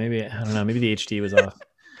 Yeah, maybe. I don't know. Maybe the HD was off.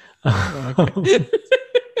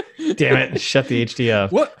 Damn it, shut the HD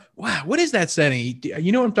off. What is that setting?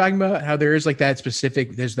 You know what I'm talking about? How there is like that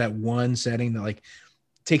specific, there's that one setting that like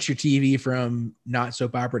takes your TV from not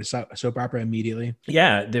soap opera to soap opera immediately.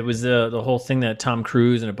 Yeah, there was the whole thing that Tom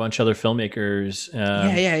Cruise and a bunch of other filmmakers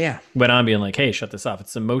went on being like, hey, shut this off.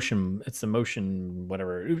 It's the motion,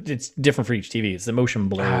 whatever. It's different for each TV. It's the motion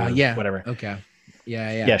blur, whatever. Okay.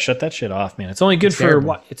 Yeah. Shut that shit off, man. It's only good for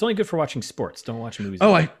watching sports. Don't watch movies.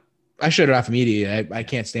 Oh, I shut it off immediately. I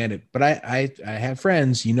can't stand it. But I have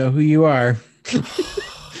friends. You know who you are.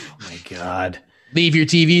 Oh my God. Leave your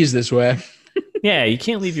TVs this way. Yeah, you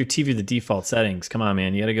can't leave your TV the default settings. Come on,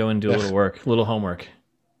 man. You got to go and do a little work, a little homework.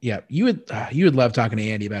 Yeah, you would love talking to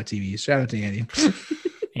Andy about TVs. Shout out to Andy.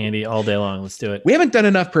 Andy, all day long. Let's do it. We haven't done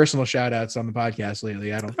enough personal shout outs on the podcast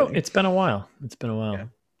lately, I don't think. It's been a while.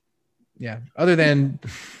 Yeah. Other than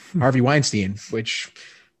Harvey Weinstein, which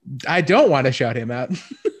I don't want to shout him out.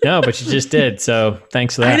 No, but you just did. So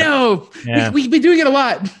thanks for that. I know. Yeah. We've been doing it a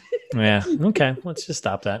lot. Yeah. Okay. Let's just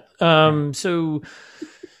stop that. So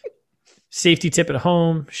safety tip at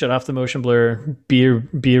home, shut off the motion blur, be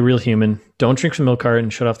a real human. Don't drink from milk carton,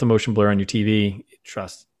 shut off the motion blur on your TV.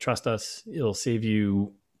 Trust us. It'll save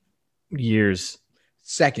you years.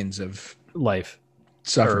 Seconds of life.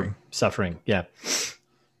 Suffering. Yeah.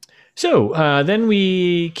 So then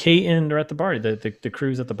Kate and are at the bar. The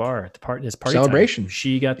crew's at the bar. It's party celebration. Time.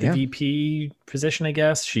 She got the VP position, I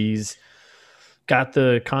guess. She's got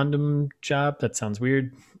the condom job. That sounds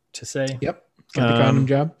weird to say. Yep, got the condom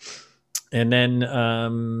job. And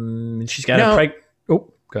then she's got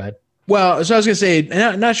go ahead. Well, so I was gonna say,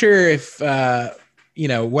 not sure if what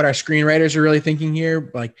our screenwriters are really thinking here.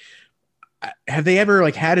 Like, have they ever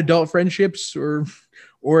like had adult friendships or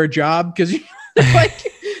a job? Because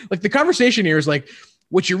like the conversation here is like,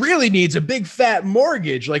 what you really need is a big fat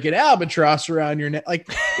mortgage, like an albatross around your neck. Like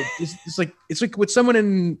it's like what someone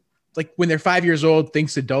in like when they're 5 years old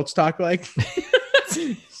thinks adults talk like.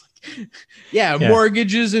 Yeah, Yeah.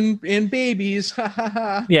 mortgages and babies.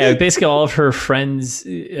 Yeah, basically all of her friends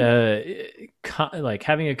like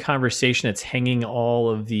having a conversation that's hanging all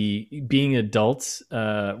of the being adults,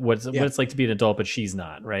 what it's like to be an adult, but she's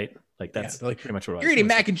not, right? Like that's like, pretty much what it was. You're eating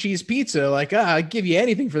mac and cheese pizza. Like, I'd give you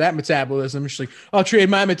anything for that metabolism. She's like, I'll trade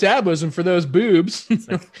my metabolism for those boobs.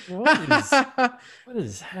 Like, what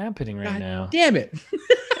is happening right now? Damn it.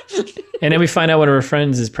 And then we find out one of her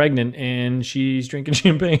friends is pregnant and she's drinking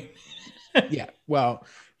champagne. Yeah. Well,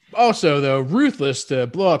 also though, ruthless to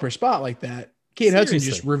blow up her spot like that. Kate Hudson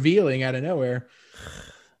just revealing out of nowhere.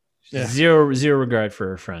 Yeah. Zero regard for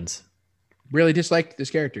her friends. Really disliked this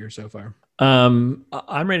character so far. I'm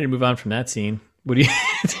ready to move on from that scene. What do you?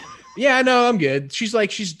 Yeah, no, I'm good. She's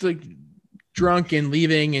like drunk and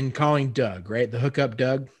leaving and calling Doug, right? The hookup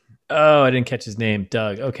Doug. Oh, I didn't catch his name.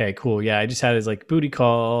 Doug. Okay, cool. Yeah, I just had his like booty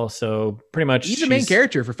call. So pretty much he's the main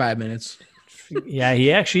character for 5 minutes. Yeah,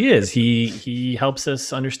 he actually is. He helps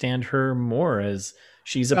us understand her more as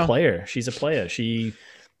she's a player. She's a player. She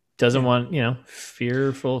doesn't want,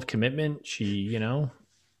 fearful of commitment. She,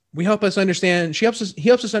 we help us understand. He helps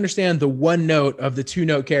us understand the one note of the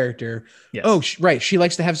 2-note character. Yes. Oh, right. She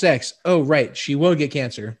likes to have sex. Oh, right. She will get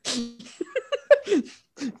cancer.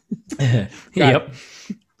 Yep.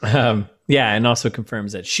 Yeah, and also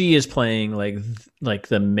confirms that she is playing like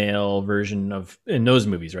the male version of in those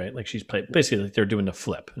movies, right? Like she's played basically like they're doing the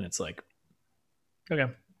flip, and it's like,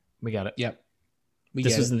 okay, we got it. Yep.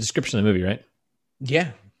 This is the description of the movie, right?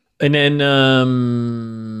 Yeah. And then I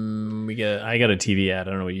got a TV ad.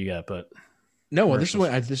 I don't know what you got, but no. Well, this is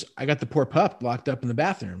what I got the poor pup locked up in the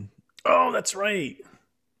bathroom. Oh, that's right.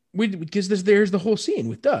 Because there's the whole scene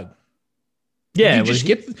with Doug. Yeah. Did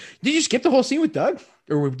you skip the whole scene with Doug,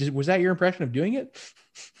 or was that your impression of doing it?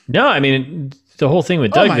 No, I mean the whole thing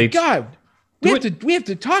with Doug. Oh my god, we have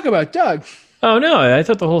to talk about Doug. Oh no, I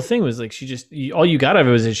thought the whole thing was like all you got out of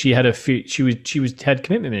it was that she had had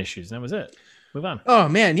commitment issues, and that was it. Move on. Oh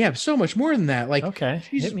man, yeah, so much more than that. Like, okay,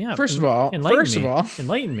 hit me up. First of all,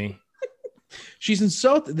 enlighten me. She's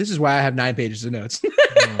insulted. This is why I have 9 pages of notes.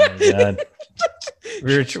 Oh my god.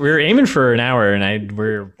 We were aiming for an hour, and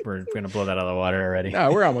we're gonna blow that out of the water already.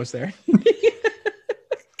 No, we're almost there.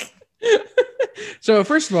 So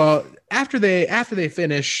first of all, after they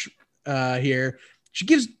finish here, she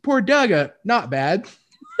gives poor Doug a not bad,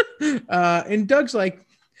 and Doug's like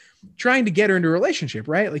trying to get her into a relationship,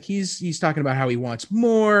 right? Like he's talking about how he wants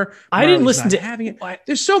more. I didn't listen to having it.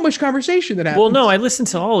 There's so much conversation that happens. Well, no, I listened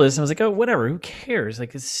to all this and I was like, oh, whatever. Who cares?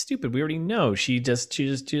 Like it's stupid. We already know. She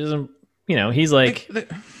doesn't. He's like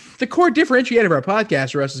the core differentiator of our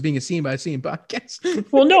podcast for us is being a scene by scene podcast.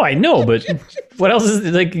 Well, no, I know, but what else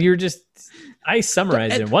is like? I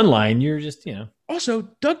summarized it in one line. You're just, Also,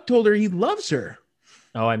 Doug told her he loves her.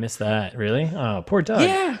 Oh, I missed that. Really? Oh, poor Doug.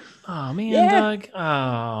 Yeah. Oh man, Doug.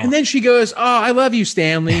 Oh. And then she goes, "Oh, I love you,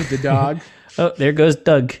 Stanley, the dog." Oh, there goes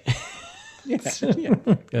Doug.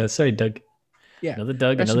 Yeah. Sorry, Doug. Yeah. Another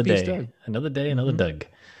Doug, another day. Doug. Another day, another Doug.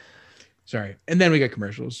 Sorry. And then we got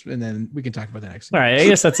commercials, and then we can talk about the next. All right. I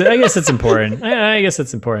guess that's important. I guess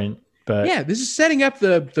that's important. But yeah, this is setting up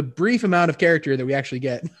the brief amount of character that we actually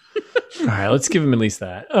get. All right, let's give him at least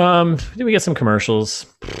that. Then we get some commercials.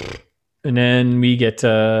 And then we get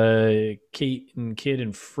Kate and kid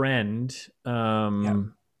and friend.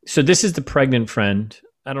 So this is the pregnant friend.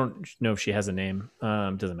 I don't know if she has a name.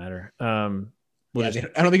 Doesn't matter. I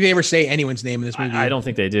don't think they ever say anyone's name in this movie. I don't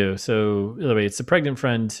think they do. So anyway, it's the pregnant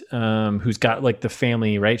friend who's got like the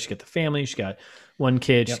family, right? She got the family. She got one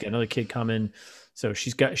kid. She's got another kid coming. So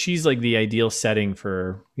she's like the ideal setting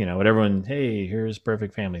for, what everyone, hey, here's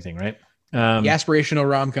perfect family thing, right? The aspirational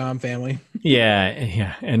rom-com family.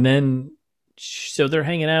 Yeah. And then, so they're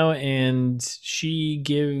hanging out and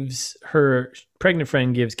her pregnant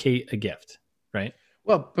friend gives Kate a gift, right?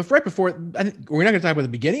 Well, but right before, I think we're not going to talk about the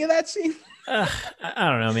beginning of that scene. I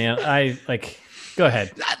don't know, man. Go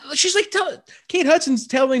ahead. She's like, Kate Hudson's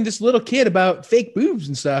telling this little kid about fake boobs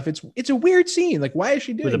and stuff. It's a weird scene. Like, why is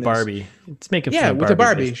she doing with a this? Barbie? It's making fun of with a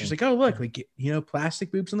Barbie. Basically. She's like, oh look, like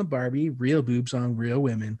plastic boobs on the Barbie, real boobs on real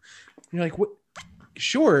women. And you're like, what?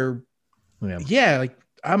 Sure, yeah, like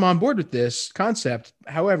I'm on board with this concept.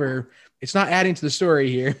 However, it's not adding to the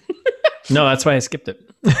story here. No, that's why I skipped it.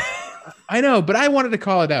 I know, but I wanted to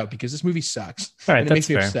call it out because this movie sucks. All right, and it makes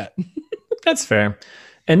me upset. That's fair.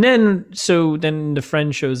 And then the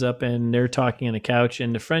friend shows up and they're talking on the couch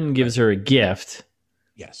and the friend gives her a gift.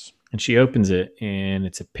 Yes. And she opens it and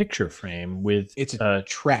it's a picture frame with it's a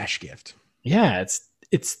trash gift. Yeah,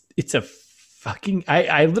 it's a fucking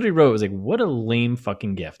I literally wrote, it was like, what a lame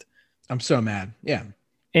fucking gift. I'm so mad. Yeah.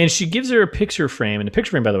 And she gives her a picture frame, and the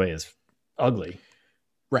picture frame, by the way, is ugly.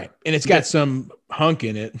 Right. And it's got some hunk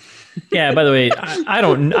in it. Yeah, by the way, I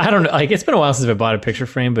don't know. Like, it's been a while since I bought a picture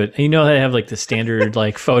frame, but they have like the standard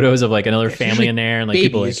like photos of like another family in there, and like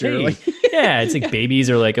people like, hey, yeah, it's like babies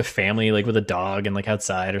or like a family like with a dog and like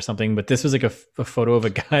outside or something. But this was like a photo of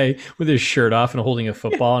a guy with his shirt off and holding a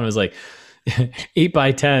football, and it was like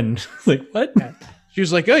 8x10. Like, what? She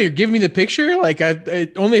was like, "Oh, you're giving me the picture? Like, I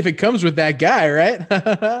only if it comes with that guy, right?"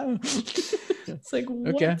 It's like,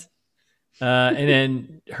 what? Okay. And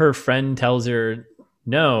then her friend tells her,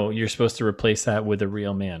 "No, you're supposed to replace that with a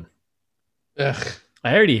real man." Ugh.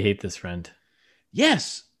 I already hate this friend.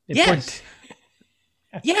 Yes. Yes.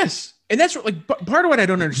 Yes. And that's like part of what I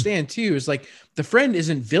don't understand too is like the friend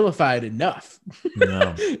isn't vilified enough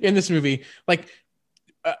in this movie. Like,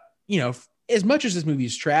 as much as this movie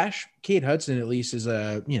is trash, Kate Hudson at least is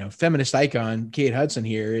a feminist icon. Kate Hudson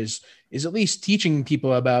here is at least teaching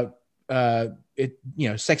people about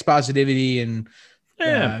sex positivity and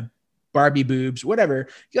Barbie boobs, whatever.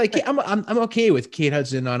 Like, I'm okay with Kate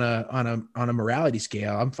Hudson on a morality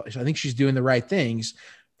scale. I think she's doing the right things.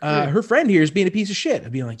 Her friend here is being a piece of shit.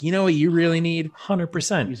 I'd be like, you know what you really need?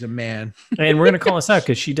 100%. He's a man. And we're gonna call this out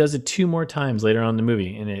because she does it 2 more times later on in the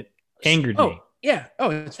movie, and it angered me. Yeah. Oh,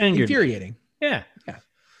 it's infuriating. Yeah.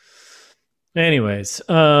 Anyways,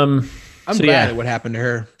 I'm glad at what happened to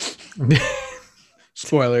her.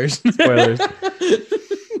 Spoilers.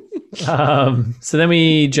 So then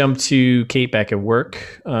we jump to Kate back at work.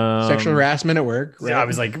 Sexual harassment at work. Right? I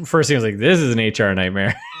was like, first thing I was like, this is an HR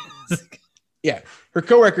nightmare. Yeah. Her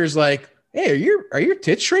coworker's like, "Hey, are your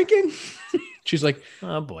tits shrinking?" She's like,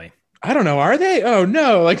 "Oh boy. I don't know. Are they? Oh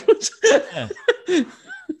no." Like, yeah.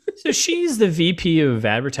 So she's the VP of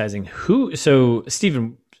advertising. So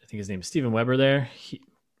Steven, I think his name is Steven Weber there,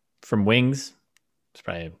 from Wings. It's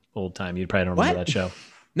probably an old time. You probably don't remember that show.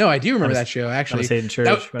 No, I do remember that show, actually.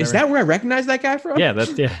 Is that where I recognize that guy from? Yeah,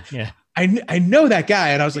 yeah. I know that guy,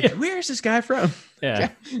 and I was like, where is this guy from?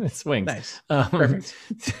 Yeah, it's Wings. Nice. Perfect.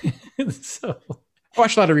 So I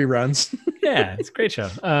watched a lot of reruns. Yeah, it's a great show.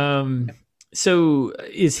 So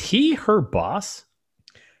is he her boss?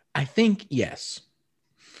 I think yes.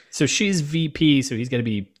 So she's VP, so he's got to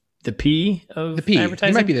be the P of advertising?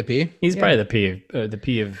 He might be the P. He's probably the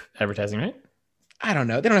P of advertising, right? I don't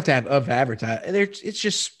know. They don't have to have of advertise. It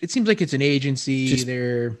seems like it's an agency.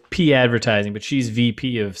 They're P advertising, but she's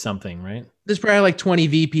VP of something, right? There's probably like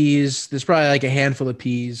 20 VPs. There's probably like a handful of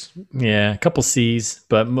Ps. Yeah, a couple Cs,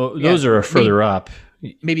 but those are further up.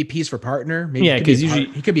 Maybe P's for partner. Because usually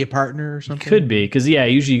he could be a partner or something. Could be because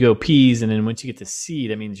usually you go P's, and then once you get to C,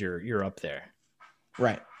 that means you're up there.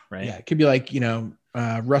 Right. Yeah, it could be like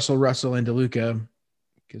Russell and DeLuca.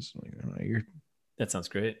 Because that sounds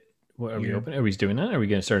great. What, are we opening? Are we doing that? Are we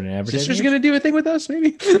going to start an advertising? Sister's going to do a thing with us,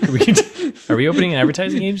 maybe. Are we opening an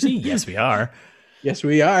advertising agency? Yes, we are. Yes,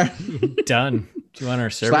 we are. Done. Do you want our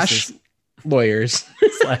services? /lawyers.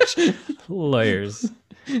 /lawyers.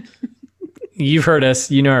 You've heard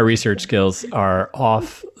us. You know our research skills are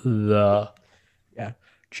off the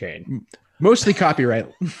chain. Mostly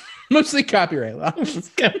copyright. Mostly copyright law.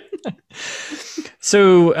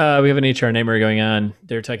 So we have an HR nightmare going on.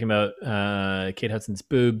 They're talking about Kate Hudson's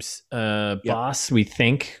boobs. Boss, we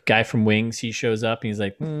think, guy from Wings, he shows up and he's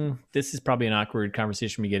like, this is probably an awkward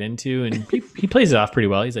conversation we get into. And he plays it off pretty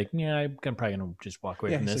well. He's like, yeah, I'm probably going to just walk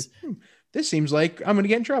away from this. Like, this seems like I'm going to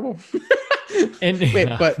get in trouble. And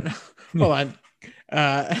but hold on.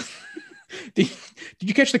 Did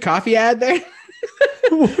you catch the coffee ad there?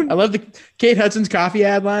 I love the Kate Hudson's coffee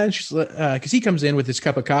ad line. She's because he comes in with his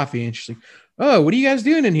cup of coffee and she's like, "Oh, what are you guys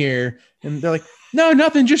doing in here?" And they're like, "No,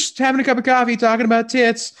 nothing. Just having a cup of coffee, talking about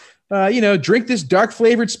tits. Drink this dark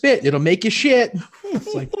flavored spit. It'll make you shit."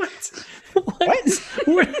 It's like, what?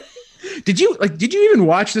 Did you even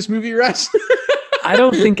watch this movie, Russ? I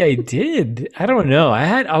don't think I did. I don't know.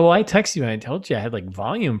 I texted you and I told you I had like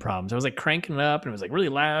volume problems. I was like cranking it up and it was like really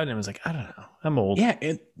loud. And I was like, I don't know. I'm old. Yeah.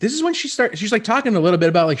 And this is when she's like talking a little bit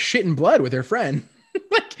about like shit and blood with her friend.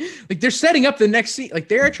 like they're setting up the next scene. Like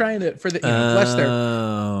they're trying to,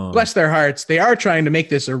 bless their hearts. They are trying to make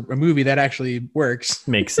this a movie that actually works.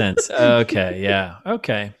 Makes sense. Okay. Yeah.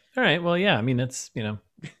 Okay. All right. Well, yeah. I mean, that's,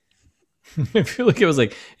 I feel like it was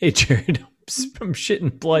like, hey, Jared, from shit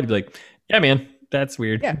and blood. Be like, yeah, man. That's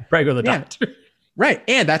weird. Yeah. Probably go to the doctor. Right.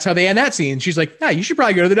 And that's how they end that scene. She's like, you should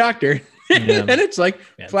probably go to the doctor. Yeah. And it's like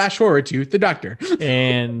flash forward to the doctor.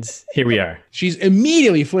 And here we are. She's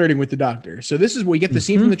immediately flirting with the doctor. So this is where we get the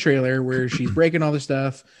scene from the trailer where she's breaking all the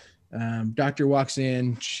stuff. Doctor walks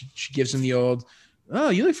in. She gives him the old, "Oh,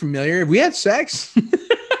 you look familiar. Have we had sex?"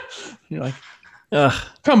 You're like,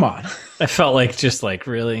 come on. I felt like just like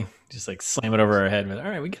really just like slam it over our head. All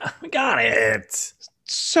right, we got it.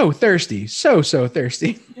 so thirsty, so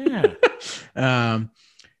thirsty. Yeah.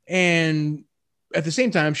 And at the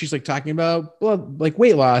same time, she's like talking about blood, like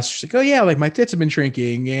weight loss. She's like, oh yeah, like my tits have been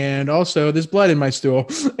shrinking, and also there's blood in my stool.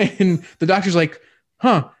 And the doctor's like,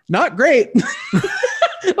 huh, not great.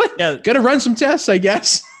 Like, yeah, gotta run some tests, I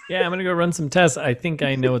guess. Yeah, I'm gonna go run some tests. I think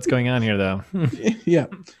I know what's going on here, though. Yeah.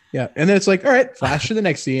 And then it's like, all right, flash to the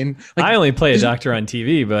next scene. Like, I only play a doctor on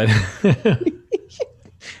TV, but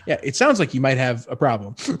yeah, it sounds like you might have a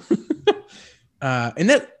problem. And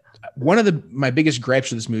that one of my biggest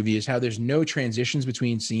gripes of this movie is how there's no transitions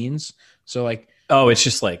between scenes. So like, oh, it's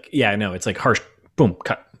just like, yeah, no, it's like harsh, boom,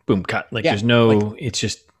 cut, boom, cut. Like there's no, like, it's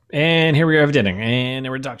just, and here we are at dinner, and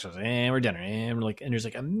we're doctors, and we're dinner, and we're like, and there's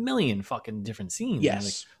like a million fucking different scenes.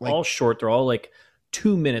 Yes, like all short. They're all like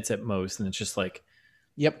 2 minutes at most, and it's just like,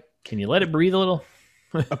 yep. Can you let it breathe a little?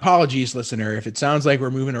 Apologies, listener. If it sounds like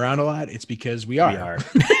we're moving around a lot, it's because we are.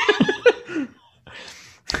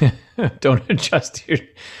 Don't adjust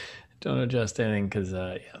anything because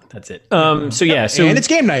yeah, that's it. So yeah, so and it's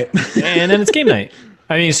game night. And then it's game night.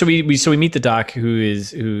 I mean, so we meet the doc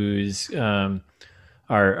who's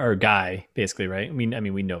our guy basically, right? I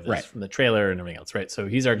mean we know this from the trailer and everything else, right? So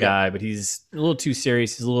he's our guy, but he's a little too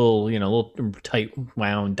serious. He's a little, a little tight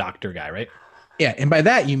wound doctor guy, right? Yeah, and by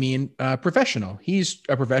that you mean professional. He's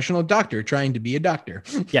a professional doctor trying to be a doctor.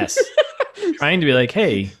 Yes, trying to be like,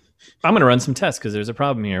 hey, I'm going to run some tests because there's a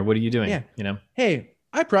problem here. What are you doing? Yeah. Hey,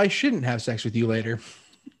 I probably shouldn't have sex with you later.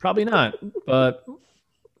 Probably not, but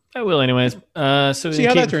I will anyways. So see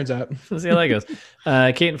how that turns out. Let's see how that goes.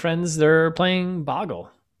 Kate and friends, they're playing Boggle.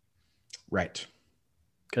 Right.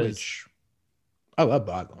 Which I love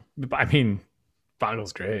Boggle. I mean,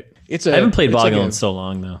 Boggle's great. I haven't played Boggle in so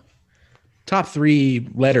long though. Top 3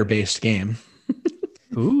 letter-based game.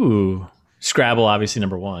 Ooh. Scrabble, obviously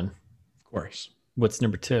number 1. Of course. What's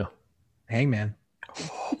number 2? Hangman.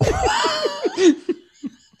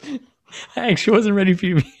 I actually wasn't ready for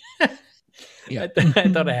you. Yeah. I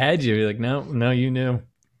thought I had you. You're like, no, you knew.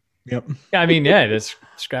 Yep. I mean, yeah, that's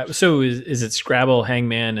Scrabble. So is it Scrabble,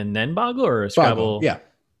 Hangman, and then Boggle, or Scrabble? Boggle, yeah.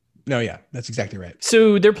 No, yeah, that's exactly right.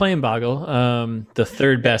 So they're playing Boggle, the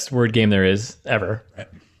third best word game there is ever. Right.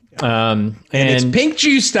 Yeah. And it's pink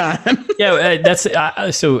juice time. Yeah, that's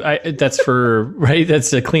that's for right. That's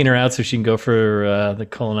to clean her out so she can go for the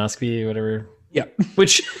colonoscopy or whatever. Yeah.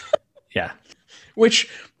 Which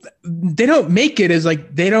they don't make it as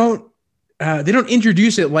like they don't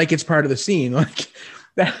introduce it like it's part of the scene. Like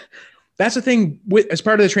that's the thing as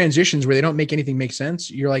part of the transitions where they don't make anything make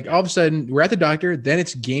sense. You're like, all of a sudden we're at the doctor, then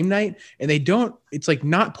it's game night, and it's like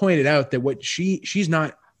not pointed out that what she's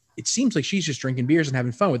not. It seems like she's just drinking beers and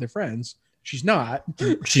having fun with her friends. She's not.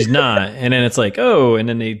 She's not. And then it's like, oh, and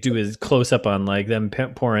then they do a close up on like them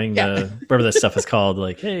pouring the whatever that stuff is called.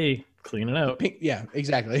 Like, hey, clean it out. Pink, yeah,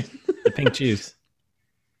 exactly. The pink juice.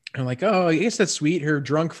 I'm like, oh, I guess that's sweet. Her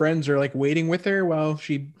drunk friends are like waiting with her while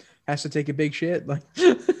she has to take a big shit. Like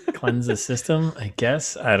cleanse the system, I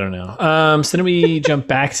guess. I don't know. So then we jump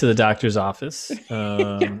back to the doctor's office,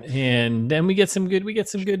 and then we get some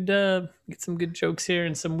good jokes here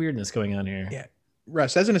and some weirdness going on here. Yeah,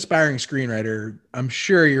 Russ, as an aspiring screenwriter, I'm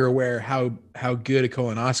sure you're aware how good a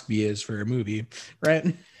colonoscopy is for a movie,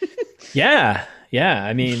 right? Yeah.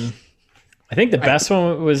 I mean, I think the best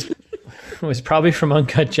one was probably from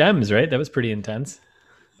Uncut Gems, right? That was pretty intense.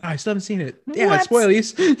 I still haven't seen it. Yeah,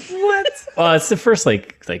 spoilies. What? Well, it's the first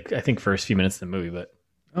like I think first few minutes of the movie, but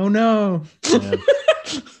oh no. Yeah.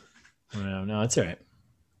 No, it's all right.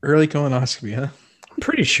 Early colonoscopy, huh?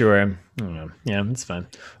 Pretty sure. I don't know. Yeah, it's fine.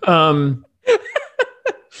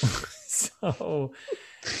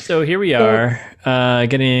 So here we are,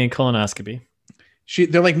 getting a colonoscopy.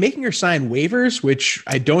 They're like making her sign waivers, which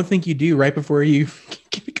I don't think you do right before you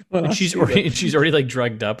get a colonoscopy. She's already like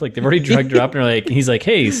drugged up. Like they've already drugged her up, and he's like,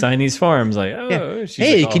 "Hey, sign these forms." Like, oh, yeah.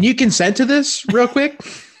 Hey, like, can you consent to this real quick?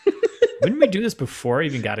 Wouldn't we do this before I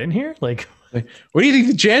even got in here? Like, what do you think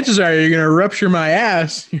the chances are you're going to rupture my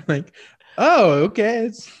ass? You're like, oh, okay,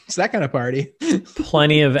 it's that kind of party.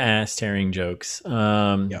 Plenty of ass tearing jokes.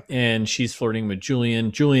 And she's flirting with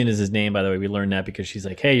Julian. Julian is his name, by the way. We learned that because she's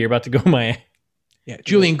like, "Hey, you're about to go my." Yeah,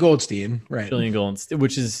 Julian Goldstein, right? Julian Goldstein,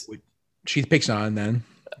 which is she picks on. Then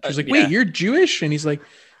she's like, "Wait, you're Jewish?" And he's like,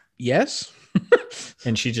 "Yes."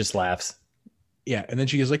 And she just laughs. Yeah, and then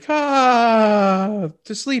she goes like,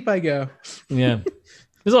 to sleep I go. Yeah,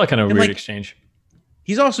 there's all kind of weird exchange.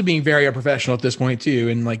 He's also being very unprofessional at this point too,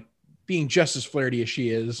 and like being just as flirty as she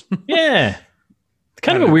is. Yeah,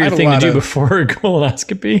 kind of a weird thing to do before a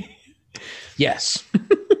colonoscopy. Yes.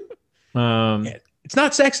 It's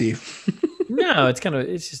not sexy. No,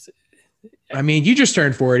 it's just. I mean, you just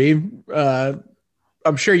turned 40.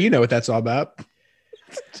 I'm sure you know what that's all about.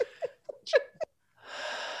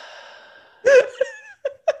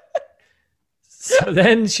 So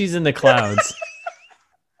then she's in the clouds.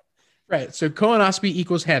 Right. So colonoscopy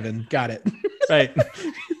equals heaven. Got it. Right.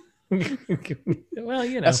 Well,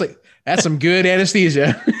 that's some good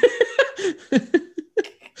anesthesia.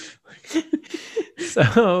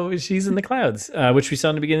 So she's in the clouds, which we saw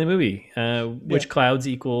in the beginning of the movie, which clouds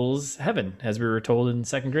equals heaven, as we were told in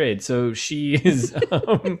second grade. So she is,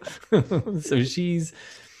 she's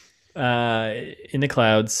in the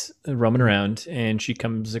clouds roaming around, and she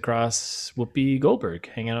comes across Whoopi Goldberg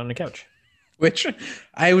hanging out on the couch. Which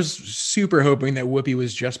I was super hoping that Whoopi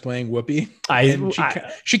was just playing Whoopi.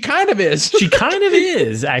 She kind of is. She kind of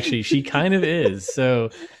is, actually. She kind of is.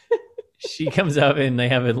 So she comes up and they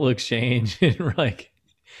have a little exchange, and we're like,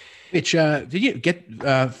 which did you get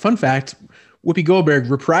fun fact, Whoopi Goldberg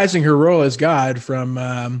reprising her role as God from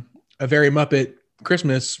A Very Muppet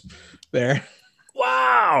Christmas there.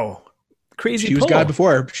 Wow. Crazy She pull. was God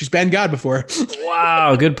before. She's been God before.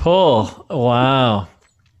 Wow, good pull. Wow.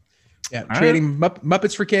 Yeah, trading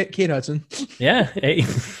Muppets for Kate Hudson. Yeah. Hey.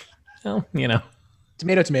 Well,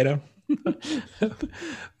 Tomato.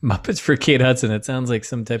 Muppets for Kate Hudson. It sounds like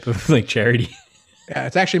some type of like charity. Yeah,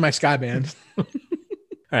 it's actually my ska band. All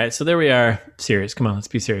right, so there we are. Serious. Come on, let's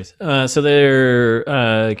be serious. So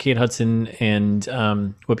they're Kate Hudson and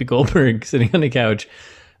Whoopi Goldberg sitting on the couch,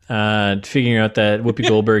 figuring out that Whoopi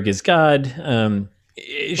Goldberg is God.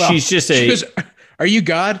 She's just she goes, are you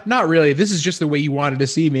God? Not really. This is just the way you wanted to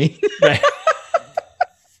see me. Right.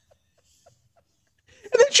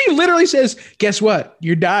 And then she literally says, guess what?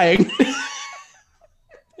 You're dying.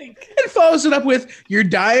 And follows it up with, you're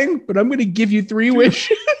dying, but I'm going to give you 3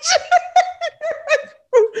 wishes.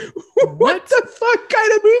 What the fuck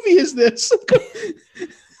kind of movie is this?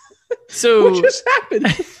 So what just happened?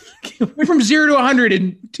 Went from 0 to 100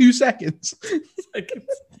 in 2 seconds.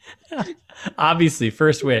 Obviously,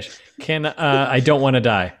 first wish. I don't want to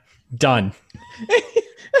die. Done.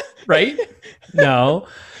 Right? No,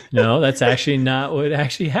 that's actually not what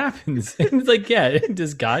actually happens. It's like, yeah,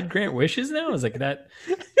 does God grant wishes now? I was like, that.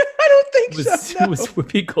 I don't think so. No. Was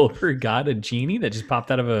Whoopi Goldberg God a genie that just popped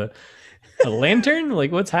out of a lantern?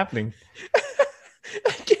 Like, what's happening?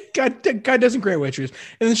 God doesn't grant wishes.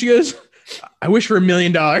 And then she goes, I wish for $1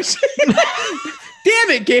 million. Damn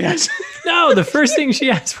it, Kate Hudson. No, the first thing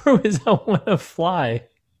she asked for was, I want to fly.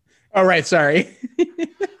 Oh, right. Sorry.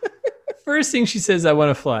 First thing she says, I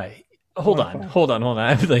want to fly. Hold on.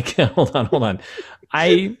 I'm like, hold on.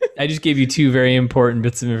 I just gave you 2 very important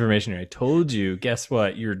bits of information here. I told you, guess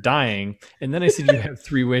what? You're dying. And then I said, you have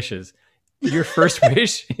 3 wishes. Your first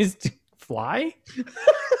wish is to fly?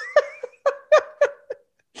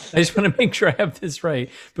 I just want to make sure I have this right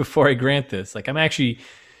before I grant this. Like, I'm actually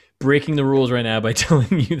breaking the rules right now by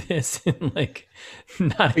telling you this, and like,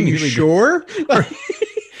 not. Are you sure?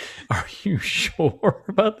 Are you sure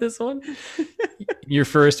about this one? Your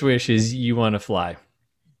first wish is you want to fly.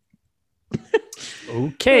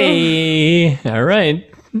 Okay. All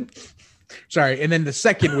right. Sorry. And then the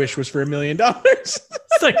second wish was for $1 million.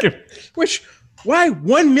 Second wish. Why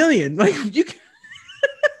 1 million? Like, you can.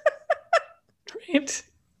 Right.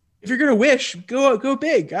 If you're gonna wish, go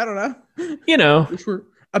big. I don't know. Wish for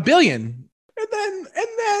 $1 billion,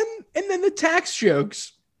 and then the tax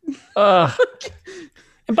jokes. And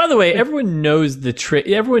by the way, everyone knows the trick.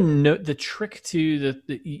 Everyone know the trick to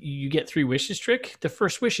the you get 3 wishes trick. The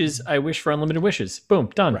first wish is I wish for unlimited wishes.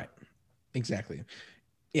 Boom, done. Right. Exactly.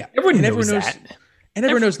 Yeah. Everyone knows that. And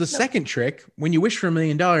everyone knows the second trick. When you wish for $1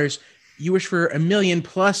 million, you wish for $1 million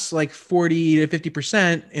plus like 40 to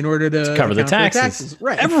 50% in order to cover the taxes.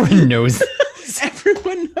 Right. Everyone knows this.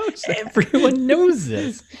 Everyone knows that. Everyone knows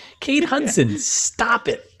this. Kate Hudson, stop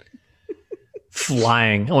it.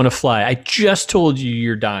 Flying. I want to fly. I just told you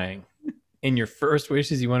you're dying. And your first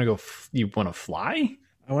wish is you want to go, you want to fly?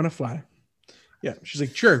 I want to fly. Yeah. She's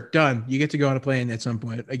like, sure, done. You get to go on a plane at some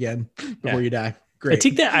point again before you die. Great. I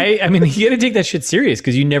take that. I mean, you got to take that shit serious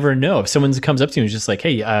because you never know. If someone comes up to you and is just like,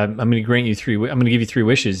 "Hey, I'm going to grant you 3. I'm going to give you 3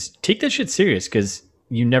 wishes." Take that shit serious because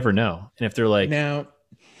you never know. And if they're like, now,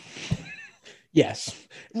 yes,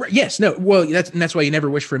 no. Well, that's why you never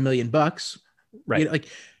wish for $1 million. Right.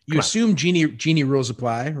 You assume genie rules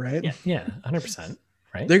apply, right? Yeah, 100%.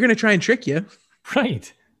 Right. They're going to try and trick you.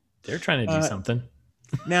 Right. They're trying to do something.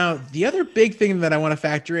 Now, the other big thing that I want to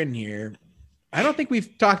factor in here, I don't think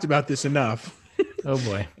we've talked about this enough. Oh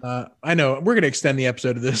boy. I know we're going to extend the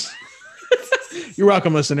episode of this. You're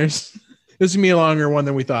welcome, listeners. This is going to be a longer one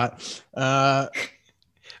than we thought. Now,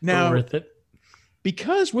 worth it.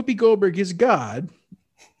 Because Whoopi Goldberg is God,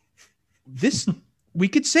 this we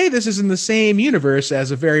could say this is in the same universe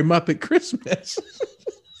as A Very Muppet Christmas.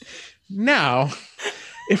 Now,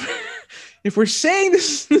 if we're saying this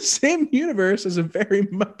is the same universe as A Very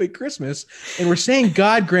Muppet Christmas, and we're saying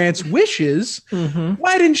God grants wishes,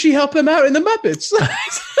 why didn't she help them out in the Muppets?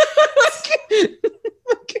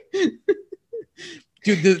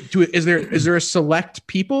 Is there a select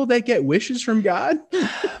people that get wishes from God?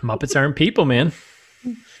 Muppets aren't people, man.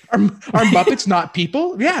 Are Muppets not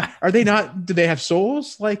people? Yeah. Are they not? Do they have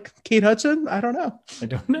souls like Kate Hudson? I don't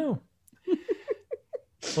know.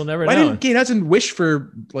 We'll never know. Why didn't Kate Hudson wish to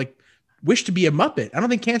be a Muppet? I don't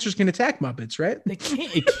think cancers can attack Muppets, right? They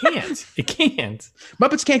can't. It can't. It can't.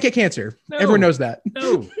 Muppets can't get cancer. No. Everyone knows that.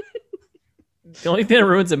 No. The only thing that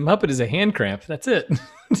ruins a Muppet is a hand cramp. That's it.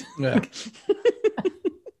 Yeah.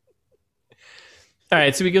 All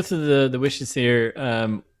right, so we go through the wishes here,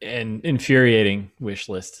 and infuriating wish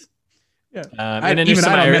list. Yeah, and then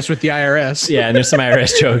I don't mess with the IRS. Yeah, and there's some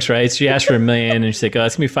IRS jokes, right? She asked for $1 million, and she's like, "Oh,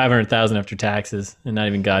 it's gonna be $500,000 after taxes," and not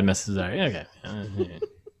even God messes with her. Okay.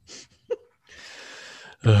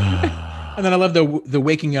 And then I love the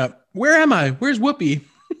waking up. Where am I? Where's Whoopi?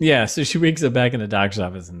 Yeah, so she wakes up back in the doctor's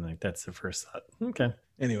office, and like that's the first thought. Okay.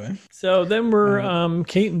 Anyway, so then we're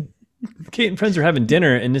Kate and friends are having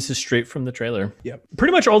dinner, and this is straight from the trailer. Yep.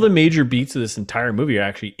 Pretty much all the major beats of this entire movie are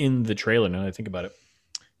actually in the trailer. Now that I think about it.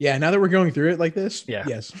 Yeah. Now that we're going through it like this. Yeah.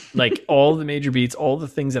 Yes. Like all the major beats, all the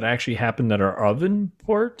things that actually happen that are of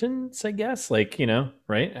importance, I guess. Like,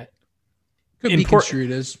 right? Could be construed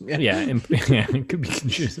as. Yeah. It could be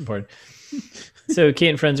construed as important. So Kate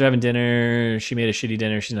and friends are having dinner. She made a shitty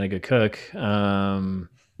dinner. She's not a good cook. And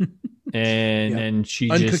she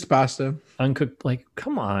uncooked just pasta. Uncooked. Like,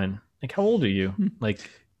 come on. Like, how old are you? Like,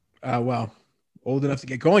 well, old enough to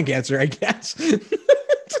get colon cancer, I guess.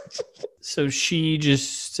 So she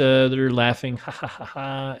just they're laughing, ha ha ha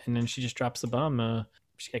ha, and then she just drops the bomb.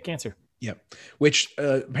 She got cancer. Yep. Which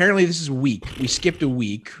apparently this is a week. We skipped a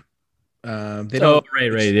week. Right.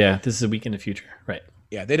 Yeah, this is a week in the future. Right.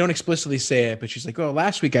 Yeah, they don't explicitly say it, but she's like, "Oh,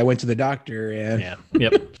 last week I went to the doctor and." Yeah.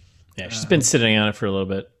 Yep. Yeah, she's been sitting on it for a little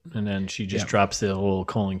bit, and then she just drops the whole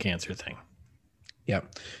colon cancer thing.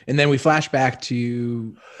 Yep. And then we flash back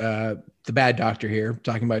to the bad doctor here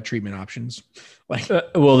talking about treatment options. Like,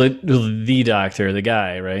 the doctor, the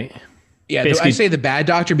guy, right? Yeah, I say the bad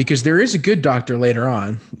doctor because there is a good doctor later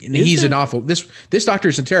on, and he's an awful. This doctor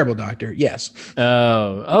is a terrible doctor. Yes.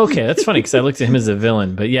 Oh, okay, that's funny because I looked at him as a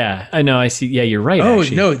villain, but yeah, I know, I see. Yeah, you're right. Oh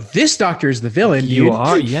actually. No, this doctor is the villain. You dude.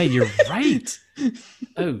 are. Yeah, you're right.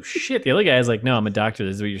 Oh shit! The other guy's like, no, I'm a doctor.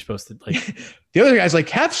 This is what you're supposed to like. The other guy's like,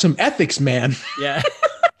 have some ethics, man. Yeah,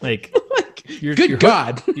 like you're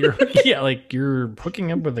God. You're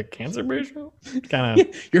hooking up with a cancer patient. Kind of.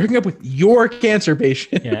 Yeah, you're hooking up with your cancer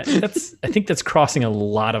patient. Yeah, I think that's crossing a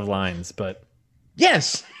lot of lines, but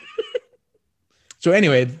yes. So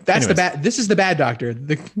anyway, this is the bad doctor,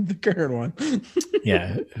 the current one.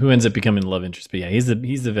 Yeah, who ends up becoming the love interest? But yeah, he's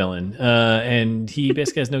the villain, and he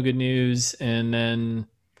basically has no good news. And then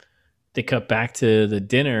they cut back to the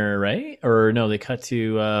dinner, right? Or no, they cut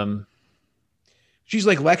to. She's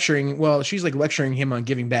like lecturing. Well, she's like lecturing him on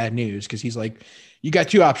giving bad news because he's like, "You got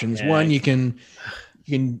two options. Yeah. One, you can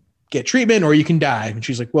get treatment, or you can die." And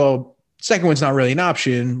she's like, "Well, second one's not really an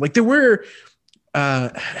option." Like there were.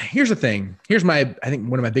 Here's the thing. Here's I think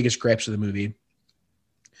one of my biggest gripes of the movie.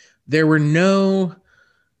 There were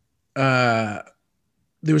there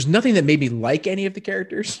was nothing that made me like any of the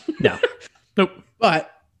characters. No. Nope.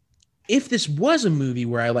 But if this was a movie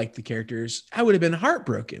where I liked the characters, I would have been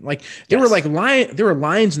heartbroken. Like there were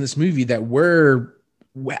lines in this movie that were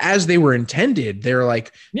as they were intended. They were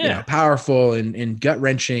like, powerful and gut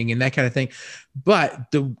wrenching and that kind of thing.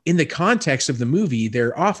 But in the context of the movie,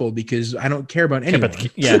 they're awful because I don't care about anyone.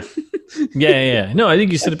 Yeah. No, I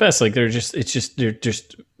think you said it best. Like they're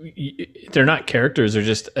not characters. They're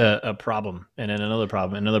just a problem, and then another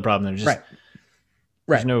problem, They're just right.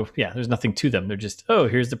 There's nothing to them. They're just,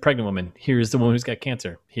 here's the pregnant woman. Here's the one who's got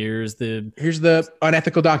cancer. Here's the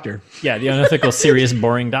unethical doctor. Yeah, the unethical, serious,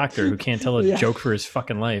 boring doctor who can't tell a joke for his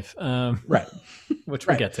fucking life. Right. Which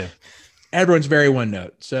we'll get to. Everyone's very one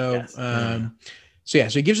note. So, yes.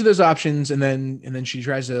 So he gives her those options, and then she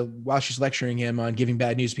tries to, while she's lecturing him on giving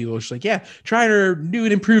bad news to people, she's like, "Yeah, try her new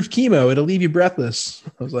and improved chemo. It'll leave you breathless."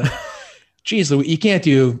 I was like, "Geez, you can't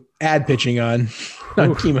do ad pitching on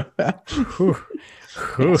chemo."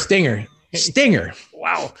 Stinger.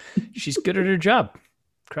 Wow, she's good at her job.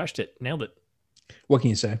 Crushed it. Nailed it. What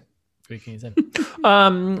can you say?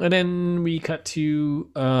 And then we cut to,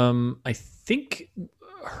 I think,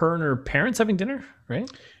 her and her parents having dinner, right?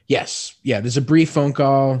 Yes. Yeah. There's a brief phone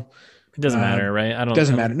call It doesn't matter, right?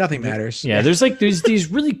 Doesn't matter. Nothing matters. Yeah, there's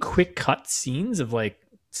these really quick cut scenes of like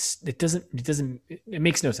it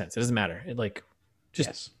makes no sense. It doesn't matter. It like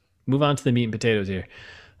just move on to the meat and potatoes here.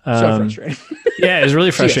 So frustrating. Yeah, it was really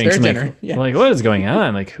frustrating. So yes, they're at dinner. Like, what is going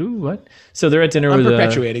on? Like, who? What? So they're at dinner I'm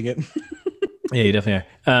perpetuating it. Yeah, you definitely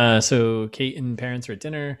are. So Kate and parents are at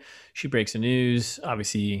dinner. She breaks the news.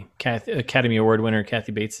 Obviously, Academy Award winner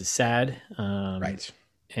Kathy Bates is sad. Right.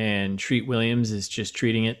 And Treat Williams is just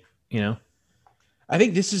treating it, I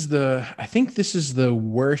think this is the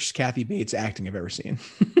worst Kathy Bates acting I've ever seen.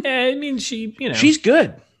 I mean, she's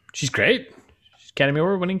good. She's great. She's Academy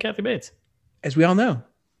Award winning Kathy Bates. As we all know.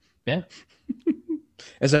 Yeah.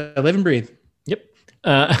 As I live and breathe. Yep.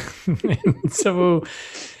 So,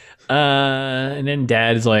 and then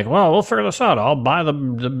Dad is like, "Well, we'll figure this out. I'll buy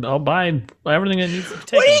I'll buy everything that needs to be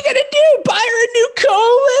taken." What are you gonna do? Buy her a new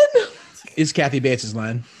colon? Is Kathy Bates'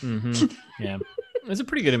 line? Mm-hmm. Yeah, it's a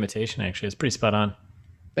pretty good imitation. Actually, it's pretty spot on.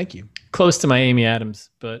 Thank you. Close to my Amy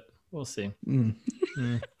Adams, but we'll see.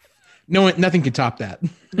 No, nothing can top that.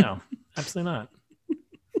 No, absolutely not.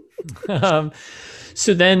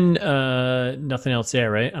 So then nothing else there,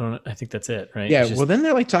 right? I think that's it, right? Yeah. Well, then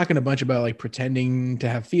they're like talking a bunch about like pretending to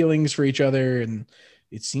have feelings for each other. And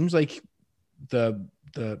it seems like the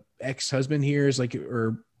ex-husband here is like,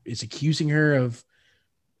 or is accusing her of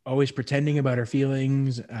always pretending about her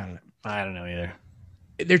feelings. I don't know either.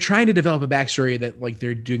 They're trying to develop a backstory that like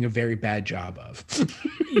they're doing a very bad job of.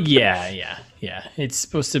 Yeah. It's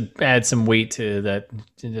supposed to add some weight to that.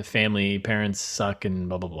 The family, parents suck and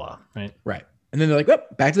blah, blah, blah. Right. Right. And then they're like, oh,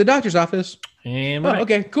 back to the doctor's office. And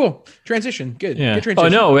okay, cool. Transition. Good. Yeah. Good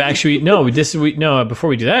transition. Oh no, actually, no. Before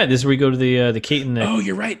we do that, this is where we go to the Kate and the. Oh,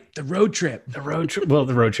 you're right. The road trip. Well,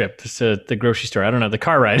 the road trip. So the grocery store. I don't know. The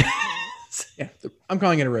car ride. Yeah, I'm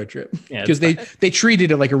calling it a road trip. Yeah, because they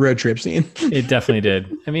treated it like a road trip scene. It definitely did.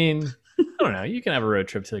 I mean, I don't know. You can have a road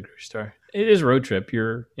trip to the grocery store. It is a road trip.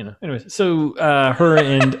 Anyways. So her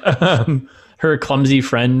and her clumsy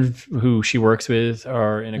friend who she works with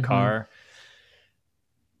are in a car.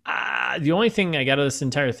 The only thing I got out of this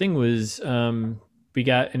entire thing was we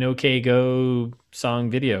got an OK Go song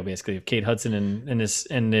video, basically, of Kate Hudson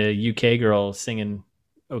and the UK girl singing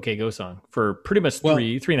OK Go song for pretty much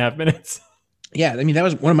 3.5 minutes. Yeah, I mean, that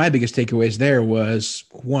was one of my biggest takeaways there was,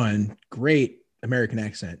 one, great American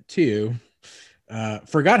accent. Two,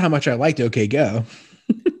 forgot how much I liked OK Go.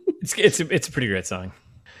 It's a pretty great song.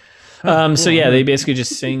 Cool. So yeah, they basically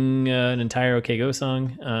just sing an entire OK Go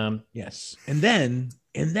song. Yes. And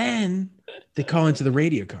then they call into the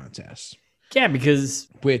radio contest. Yeah, because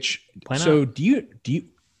why not? Do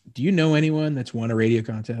you know anyone that's won a radio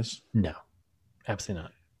contest? No, absolutely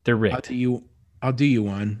not. They're rigged. I'll do you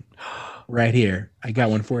one right here. I got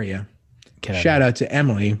one for you. Shout out to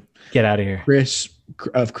Emily. Get out of here. Chris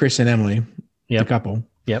and Emily. Yep. The couple.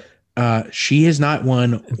 Yep. She has not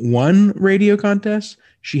won one radio contest.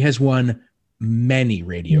 She has won many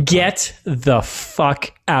radio contests. Get the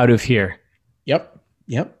fuck out of here. Yep.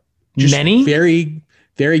 Just many? Very,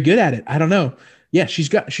 very good at it. I don't know. Yeah,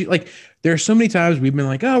 there are so many times we've been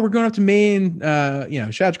like, oh, we're going up to Maine.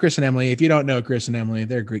 Shout out to Chris and Emily. If you don't know Chris and Emily,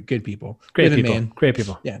 they're good people. Great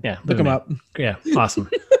people. Yeah. Look them up. Yeah. Awesome.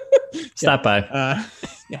 Stop by.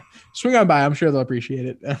 Swing on by. I'm sure they'll appreciate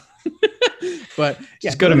it. But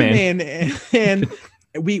just go to Maine. And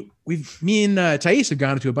me and Thais have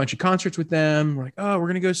gone to a bunch of concerts with them. We're like, oh, we're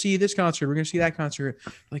going to go see this concert. We're going to see that concert.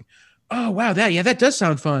 Like, oh, wow. That does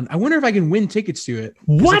sound fun. I wonder if I can win tickets to it.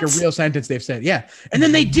 What? It's like a real sentence they've said. Yeah. And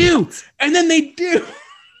then they do.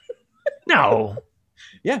 No.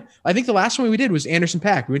 Yeah. I think the last one we did was Anderson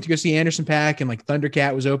 .Paak. We went to go see Anderson .Paak and like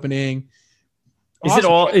Thundercat was opening.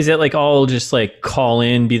 Is it like all just like call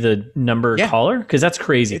in, be the number caller? Because that's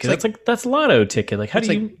crazy. Because that's lotto ticket. Like how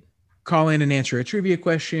do you call in and answer a trivia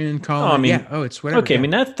question? It's whatever. Okay, I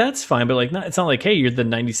mean that's fine, but like it's not like, hey, you're the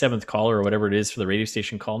 97th caller or whatever it is for the radio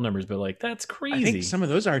station call numbers, but like that's crazy. I think some of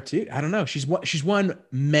those are too. I don't know. She's won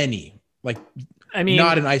many. Like, I mean,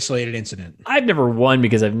 not an isolated incident. I've never won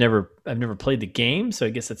because I've never played the game, so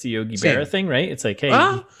I guess that's the Yogi Berra thing, right? It's like, hey,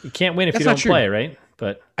 you can't win if you don't play, right?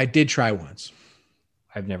 But I did try once.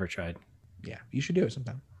 I've never tried. Yeah, you should do it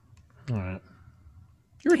sometime. All right.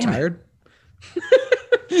 You're retired.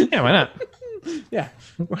 Yeah, why not? Yeah.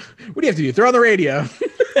 What do you have to do? Throw on the radio.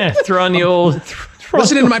 Yeah, throw on the old...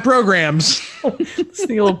 Listen into my programs. Listen to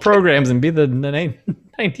the old programs and be the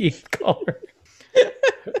 98th caller.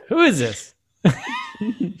 Who is this?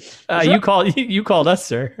 You called us,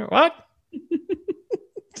 sir. What?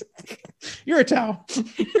 You're a towel.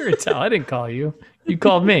 You're a towel. I didn't call you. You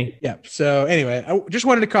called me. Yeah. So anyway, I just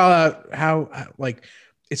wanted to call out how like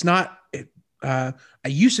it's not. I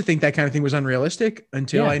used to think that kind of thing was unrealistic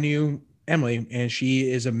until Yeah. I knew Emily, and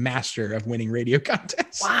she is a master of winning radio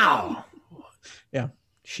contests. Wow. Yeah.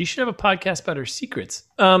 She should have a podcast about her secrets.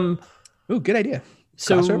 Oh, good idea.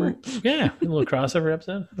 So Crossover? yeah, a little crossover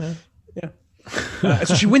episode. Yeah.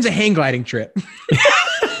 So she wins a hang gliding trip.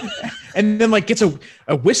 And then like gets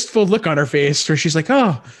a wistful look on her face where she's like,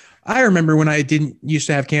 oh, I remember when I didn't used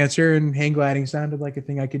to have cancer and hang gliding sounded like a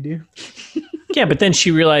thing I could do. Yeah, but then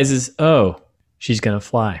she realizes, oh, she's going to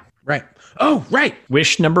fly. Right. Oh, right.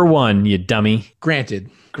 Wish number 1, you dummy.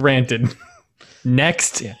 Granted.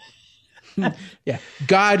 Next. Yeah.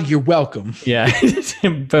 God, you're welcome. Yeah.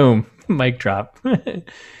 Boom. Mic drop.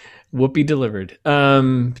 Whoopee delivered.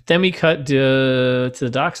 Then we cut to the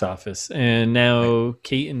Doc's office, and now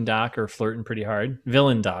Kate and Doc are flirting pretty hard.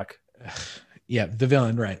 Villain Doc. Yeah, the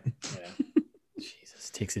villain, right. Yeah. Jesus,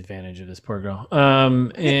 takes advantage of this poor girl.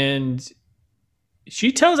 And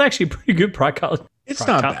she tells actually pretty good proctologist. It's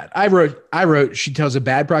not bad. I wrote she tells a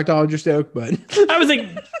bad proctologist joke, but I was like,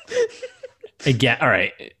 again, all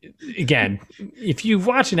right. Again, if you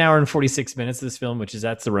watch an hour and 46 minutes of this film,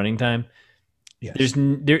 that's the running time, yes.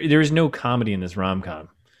 There's no comedy in this rom-com.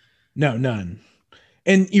 No, none.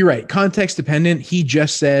 And you're right, context dependent. He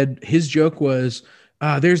just said his joke was,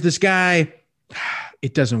 there's this guy,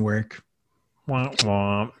 it doesn't work. Womp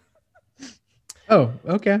womp. Oh,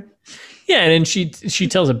 okay. Yeah, and then she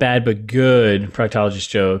tells a bad but good proctologist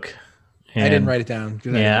joke. And I didn't write it down.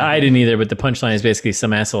 Yeah, I didn't either, but the punchline is basically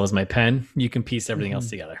some asshole is my pen. You can piece everything else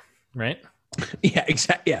together, right? Yeah,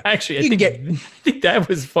 exactly. Yeah. Actually, I think that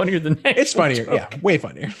was funnier than that. It's funnier. Joke. Yeah, way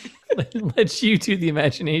funnier. Let you do the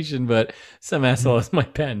imagination, but some asshole is my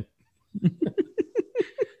pen.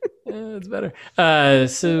 It's better.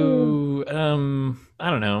 So I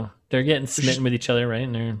don't know. They're getting smitten with each other, right?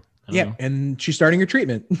 And and she's starting her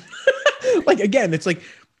treatment. Like, again, it's like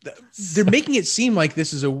they're making it seem like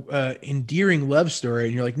this is a endearing love story,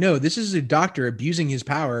 and you're like, no, this is a doctor abusing his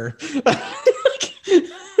power.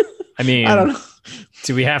 I mean, I don't know.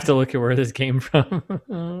 Do we have to look at where this came from?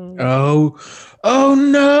 Oh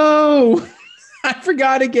no. I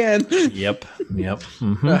forgot again. Yep.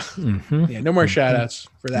 Mm-hmm. Yeah, no more shout outs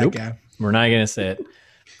for that guy. We're not going to say it.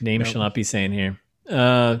 Name shall not be saying here.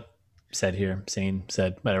 Said here, saying,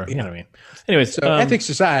 said, whatever. You know what I mean? Anyways. So ethics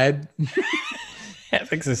aside.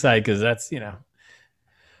 Ethics aside, because that's,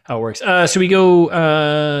 how it works. So we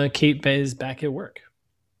go, Kate is back at work.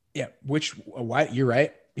 Yeah, why, you're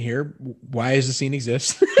right here. Why does the scene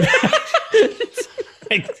exist?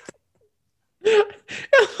 Like,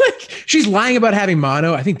 she's lying about having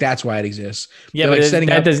mono. I think that's why it exists. Yeah, but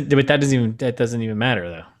that doesn't even matter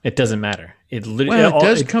though. It doesn't matter. It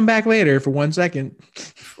literally come back later for 1 second.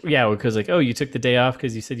 Yeah, because like, oh, you took the day off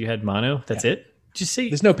because you said you had mono. That's it. Just say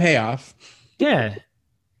there's no payoff. Yeah,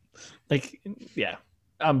 like yeah.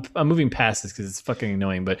 I'm moving past this because it's fucking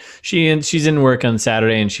annoying. But she's in work on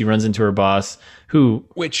Saturday and she runs into her boss.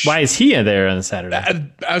 Why is he there on Saturday?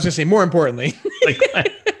 I was gonna say more importantly, like.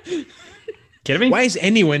 Kidding me? Why is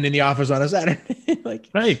anyone in the office on a Saturday? Like,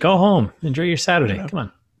 right, go home, enjoy your Saturday. Come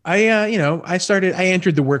on. I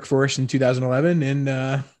entered the workforce in 2011 in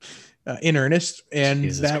earnest, and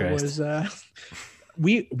Jesus that Christ.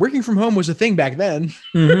 Was working from home was a thing back then.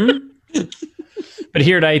 Mm-hmm. But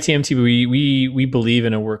here at ITMT, we believe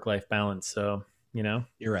in a work-life balance. So you're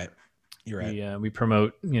right. We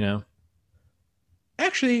promote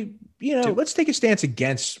Actually, let's take a stance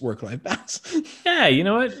against work-life balance. Yeah, you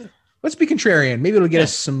know what? Let's be contrarian. Maybe it'll get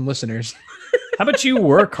us some listeners. How about you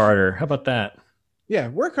work harder? How about that? Yeah,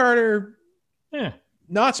 work harder. Yeah.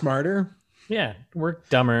 Not smarter. Yeah, work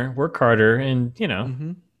dumber, work harder, and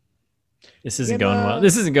this isn't going well.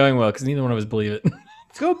 This isn't going well because neither one of us believe it.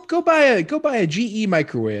 Go buy a GE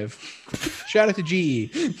microwave. Shout out to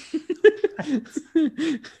GE.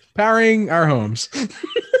 Powering our homes.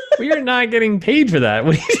 We are not getting paid for that.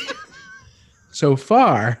 So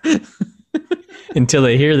far. Until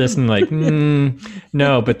they hear this and like,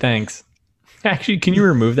 no, but thanks. Actually, can you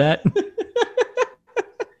remove that?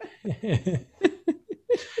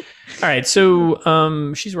 All right,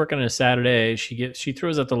 so she's working on a Saturday. She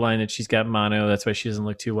throws out the line that she's got mono. That's why she doesn't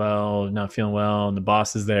look too well, not feeling well. And the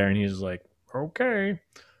boss is there, and he's like, "Okay."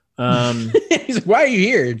 He's like, "Why are you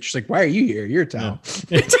here?" She's like, "Why are you here? You're a towel."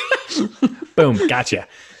 Boom, gotcha.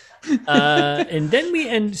 And then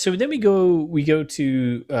we go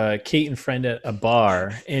to Kate and friend at a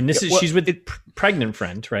bar, and she's with the pregnant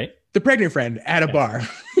friend, right? The pregnant friend at a bar.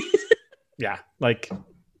 Yeah, like.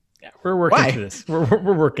 Yeah, we're working through this.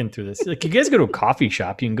 We're working through this. Like, you guys go to a coffee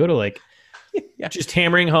shop, you can go to like, just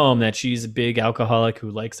hammering home that she's a big alcoholic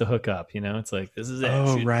who likes to hook up. It's like, this is it.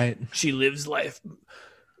 Oh, right. She lives life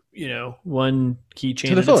one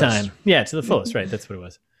keychain at a time. Yeah, to the fullest. Right. That's what it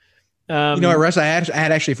was. You know what, Russ? I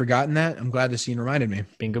had actually forgotten that. I'm glad this scene reminded me.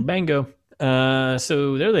 Bingo, bango.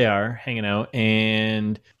 So there they are hanging out,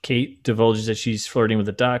 and Kate divulges that she's flirting with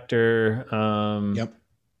the doctor. Yep.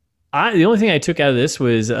 The only thing I took out of this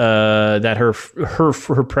was that her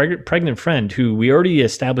pregnant friend, who we already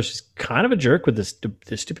established is kind of a jerk with this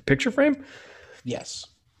stupid picture frame. Yes,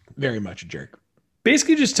 very much a jerk.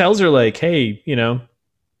 Basically, just tells her like, "Hey,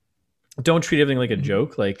 don't treat everything like a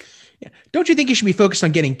joke." Like, yeah. Don't you think you should be focused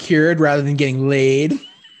on getting cured rather than getting laid?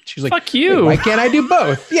 She's like, fuck you. Why can't I do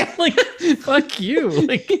both? Yeah. Like, fuck you.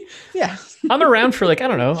 Like, yeah. I'm around for like, I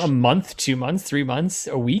don't know, a month, 2 months, 3 months,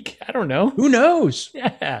 a week. I don't know. Who knows?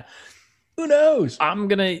 Yeah. Who knows? I'm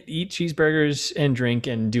going to eat cheeseburgers and drink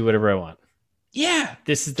and do whatever I want. Yeah.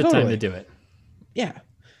 This is the time to do it. Yeah.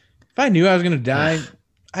 If I knew I was going to die,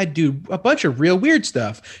 I'd do a bunch of real weird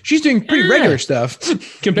stuff. She's doing pretty regular stuff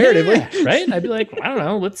comparatively. Yeah, right? I'd be like, I don't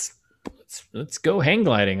know, let's go hang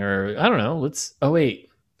gliding, or I don't know, oh wait.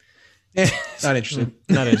 Not interested.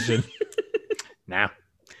 Not interested. Nah.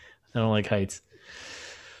 I don't like heights.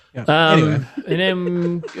 Yeah. Anyway.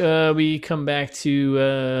 And then we come back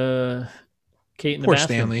to Kate in the bathroom.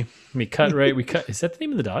 Stanley. We cut. Is that the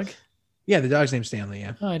name of the dog? Yeah, the dog's name's Stanley.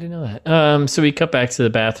 Yeah. Oh, I didn't know that. So we cut back to the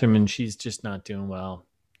bathroom, and she's just not doing well.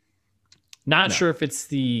 Not sure if it's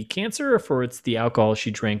the cancer or if it's the alcohol she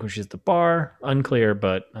drank when she was at the bar. Unclear,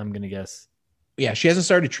 but I'm gonna guess. Yeah, she hasn't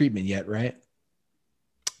started treatment yet, right?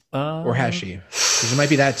 Or has she? Because it might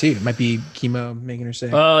be that too. It might be chemo making her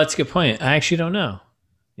sick. Oh, that's a good point. I actually don't know.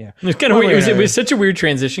 Yeah, it's kind of weird. It was such a weird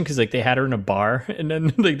transition because like they had her in a bar and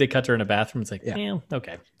then like they cut her in a bathroom. It's like, damn,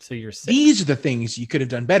 okay, so you're sick. These are the things you could have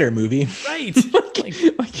done better, movie. Right?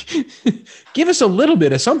 like, give us a little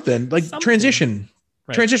bit of something, like transition.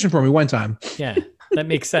 Right. Transition for me one time. Yeah, that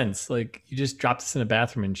makes sense. Like you just dropped us in a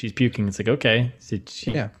bathroom and she's puking. It's like, okay, did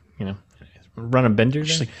she, run a bender?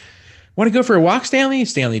 She's like, want to go for a walk, Stanley?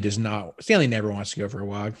 Stanley does not. Stanley never wants to go for a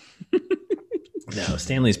walk. No,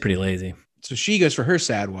 Stanley's pretty lazy. So she goes for her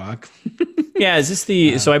sad walk. Yeah, is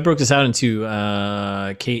this so I broke this out into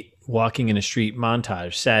Kate walking in a street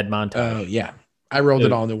montage, sad montage. Oh, yeah. I rolled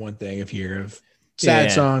it all into one thing of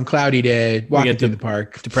sad song, cloudy day, walking through the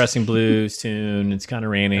park. Depressing blues tune. It's kind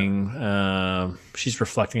of raining. She's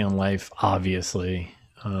reflecting on life, obviously.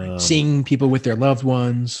 Seeing people with their loved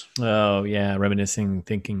ones. Oh, yeah. Reminiscing,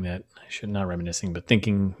 thinking that I should not reminiscing, but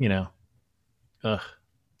thinking, ugh.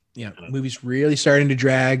 Yeah, movie's really starting to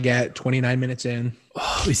drag at 29 minutes in.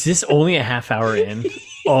 Oh, is this only a half hour in?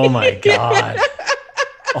 Oh my God.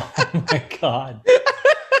 Oh my God.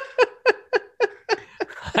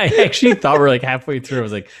 I actually thought we're like halfway through. I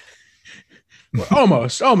was like,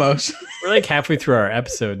 almost. We're like halfway through our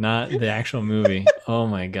episode, not the actual movie. Oh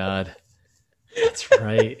my God. That's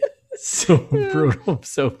right. So brutal.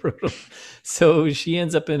 So she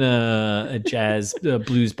ends up in a jazz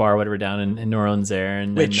blues bar, whatever, down in New Orleans there.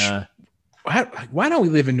 And then, why don't we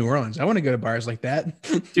live in New Orleans? I want to go to bars like that.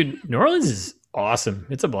 Dude, New Orleans is awesome.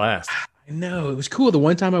 It's a blast. I know. It was cool. The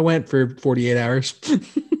one time I went for 48 hours.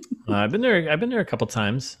 I've been there a couple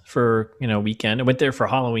times for, weekend. I went there for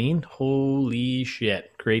Halloween. Holy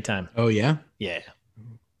shit. Great time. Oh, yeah? Yeah.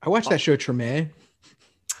 I watched that show, Treme.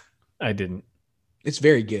 I didn't. It's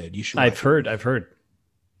very good. You should. I've heard.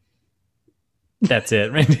 That's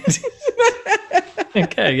it, right?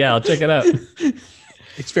 Okay, yeah, I'll check it out.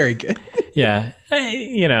 It's very good. Yeah,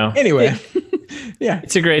 Anyway, yeah,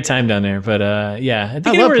 it's a great time down there. But yeah,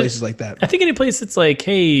 I love places like that. I think any place that's like,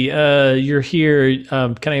 hey, you're here.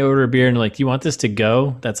 Can I order a beer? And like, do you want this to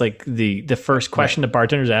go? That's like the first question the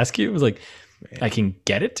bartenders ask you. It was like, I can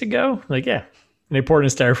get it to go. Like, yeah. And they pour it in a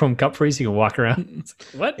styrofoam cup for you so you can walk around. It's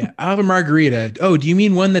like, what? Yeah, I'll have a margarita. Oh, do you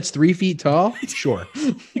mean one that's 3 feet tall? Sure.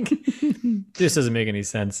 This doesn't make any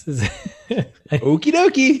sense. Okie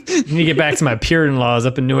dokie. When you get back to my Puritan laws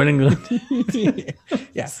up in New England.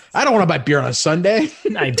 Yeah. I don't want to buy beer on a Sunday.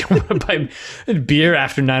 I don't want to buy beer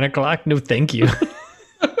after 9 o'clock. No, thank you.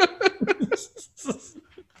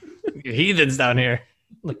 You heathens down here.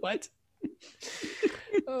 Like, what?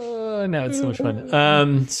 Oh, now it's so much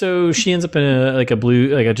fun. So she ends up in a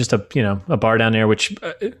bar down there, which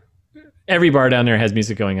every bar down there has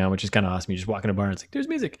music going on, which is kind of awesome. You just walk in a bar and it's like, there's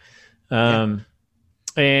music. And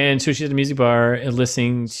so she's at a music bar and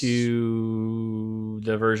listening to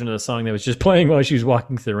the version of the song that was just playing while she was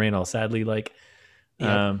walking through the rain, all sadly, like,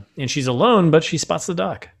 and she's alone, but she spots the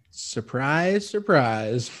doc. Surprise,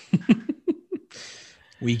 surprise.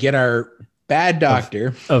 We get our bad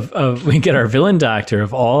doctor we get our villain doctor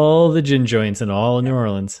of all the gin joints in all of New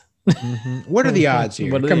Orleans. Mm-hmm. What are the odds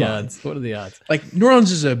here? What are the odds? Like, New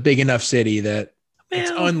Orleans is a big enough city that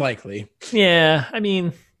It's unlikely. Yeah, I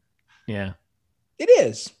mean, yeah. It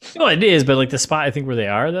is. Well, it is, but like the spot I think where they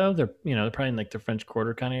are though, they're they're probably in like the French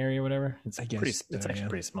Quarter kind of area or whatever. It's actually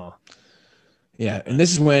pretty small. Yeah, and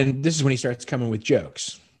this is when he starts coming with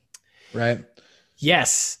jokes, right?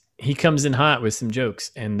 Yes, he comes in hot with some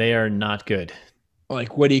jokes, and they are not good.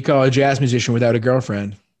 Like, what do you call a jazz musician without a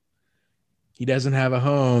girlfriend? He doesn't have a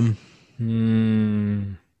home.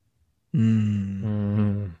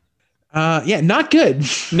 Yeah, not good.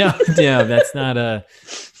 No, that's not a.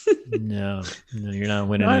 No, you're not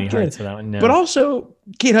winning any hearts for that one. No. But also,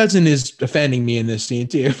 Kate Hudson is offending me in this scene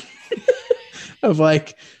too. Of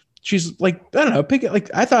like, she's like, I don't know, pick it. Like,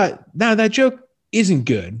 I thought, that joke isn't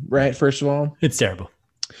good, right? First of all, it's terrible.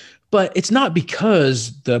 But it's not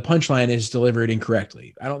because the punchline is delivered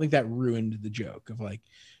incorrectly. I don't think that ruined the joke of like,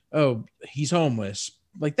 oh, he's homeless.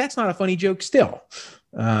 Like, that's not a funny joke still.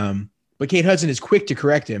 But Kate Hudson is quick to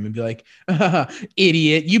correct him and be like,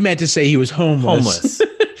 idiot, you meant to say he was homeless.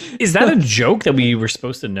 Is that a joke that we were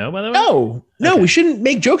supposed to know, by the way? No, okay. We shouldn't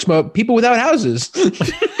make jokes about people without houses.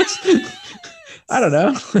 I don't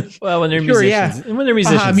know. Well, when they're musicians, when they're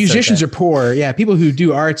musicians, musicians are poor. Yeah, people who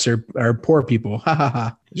do arts are poor people. Ha ha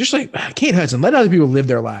ha. Just like Kate Hudson, let other people live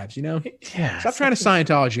their lives. Yeah. Stop trying to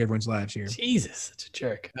Scientology everyone's lives here. Jesus, such a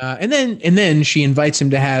jerk. And then she invites him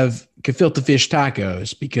to have gefilte fish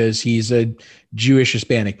tacos because he's a Jewish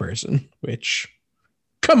Hispanic person. Which,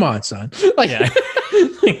 come on, son. Like, yeah.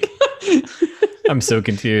 I'm so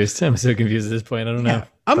confused. I'm so confused at this point. I don't know.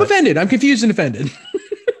 I'm offended. I'm confused and offended.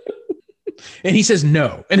 And he says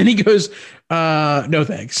no. And then he goes, no,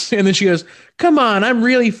 thanks. And then she goes, come on, I'm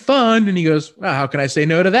really fun. And he goes, well, how can I say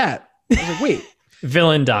no to that? I was like, wait.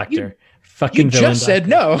 Villain doctor. You just said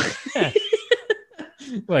no. Yeah.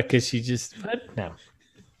 What? Because she just, what? No.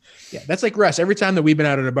 Yeah, that's like Russ. Every time that we've been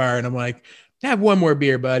out at a bar and I'm like, have one more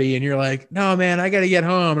beer, buddy. And you're like, no, man, I got to get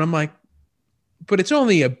home. And I'm like, but it's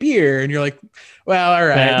only a beer. And you're like, well, all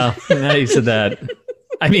right. Well, now you said that.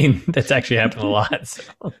 I mean, that's actually happened a lot. So.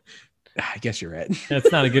 I guess you're right.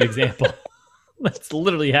 That's not a good example. That's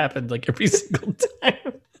literally happened like every single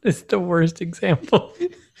time. It's the worst example.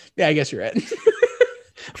 Yeah, I guess you're right.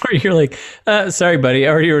 Where you're like, sorry, buddy, I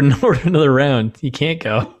already ordered another round. You can't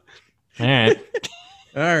go. All right.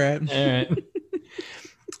 All right.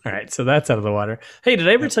 All right. So that's out of the water. Hey, did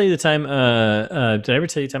I ever tell you the time?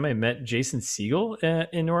 I met Jason Segel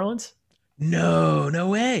in New Orleans? No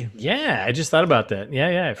way. Yeah, I just thought about that.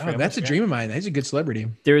 Yeah. That's a dream of mine. He's a good celebrity.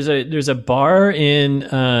 There's a bar in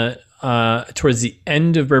towards the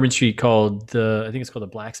end of Bourbon Street called I think it's called the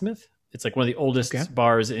Blacksmith. It's like one of the oldest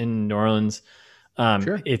bars in New Orleans.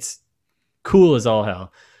 Sure. It's cool as all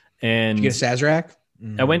hell. And did you get a Sazerac?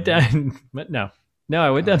 I went down. No, I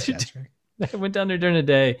went down. I went down there during the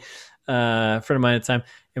day. A friend of mine at the time,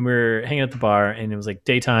 and we were hanging at the bar, and it was like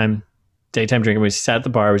daytime drinking. We sat at the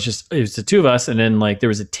bar. It was the two of us, and then like there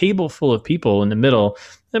was a table full of people in the middle.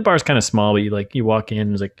 The bar's kind of small, but you walk in,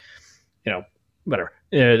 and it's like, whatever.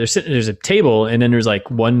 There's a table, and then there's like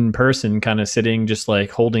one person kind of sitting, just like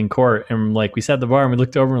holding court, and like we sat at the bar and we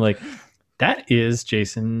looked over and we're like, that is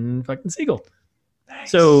Jason fucking Segel. Nice.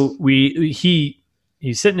 So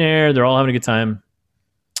he's sitting there. They're all having a good time,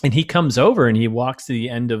 and he comes over and he walks to the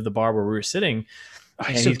end of the bar where we were sitting. Oh,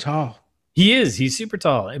 he's so tall. He is. He's super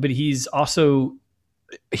tall, but he's also,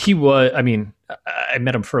 I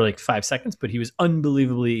met him for like 5 seconds, but he was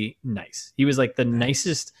unbelievably nice. He was like the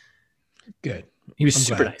nicest. Good. He was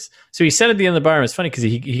super nice. So he sat at the end of the bar, and it was funny because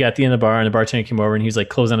he got at the end of the bar, and the bartender came over and he was like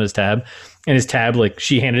closing on his tab, and his tab, like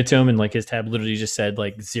she handed it to him, and like his tab literally just said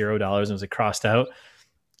like $0 and it was like crossed out.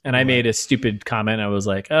 And I made a stupid comment. I was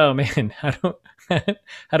like, oh man, how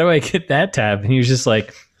do I get that tab? And he was just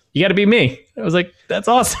like, you got to be me. I was like, that's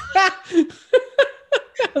awesome. I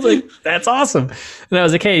was like, that's awesome. And I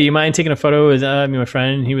was like, hey, you mind taking a photo with me and my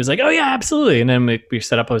friend? And he was like, oh yeah, absolutely. And then we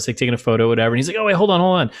set up, I was like taking a photo, whatever. And he's like, oh wait, hold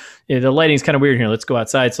on. Yeah, the lighting's kind of weird here. Let's go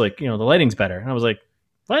outside. So like, the lighting's better. And I was like,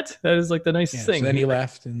 what? That is like the nicest thing. So then he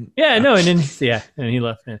left. And and he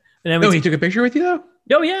left. And then he took a picture with you though?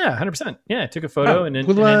 Oh yeah, 100%. Yeah, I took a photo and then.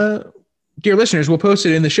 Dear listeners, we'll post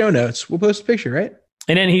it in the show notes. We'll post a picture, right?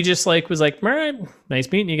 And then he just like was like, all right,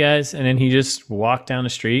 nice meeting you guys. And then he just walked down the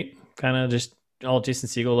street, kind of just all Jason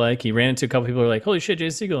Segel like. He ran into a couple people who were like, holy shit,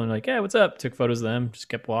 Jason Segel. And like, yeah, what's up? Took photos of them, just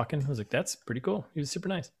kept walking. I was like, that's pretty cool. He was super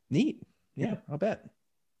nice. Neat. Yeah, I'll bet.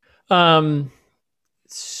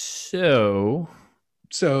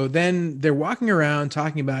 So then they're walking around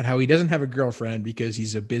talking about how he doesn't have a girlfriend because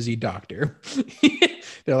he's a busy doctor.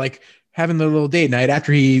 They're like having the little date night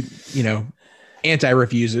after he,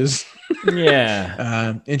 anti-refuses.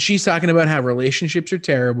 Yeah. And she's talking about how relationships are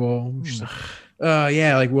terrible.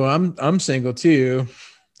 yeah, like, well, I'm single too.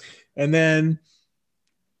 And then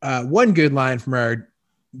one good line from our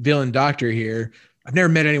villain doctor here. I've never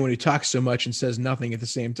met anyone who talks so much and says nothing at the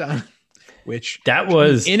same time, which that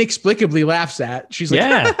was inexplicably laughs at. She's like,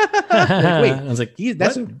 yeah. like, wait, I was like,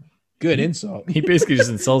 that's a good insult. He basically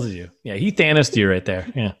just insulted you. Yeah, he Thanos you right there.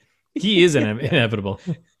 Yeah, he is inevitable.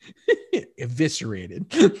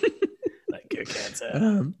 Eviscerated. Like good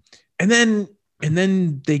cancer. And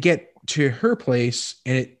then they get to her place,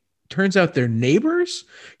 and it turns out they're neighbors,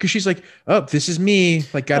 because she's like, oh, this is me,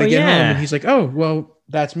 like, gotta get home. And he's like, oh, well,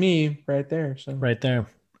 that's me right there. So right there.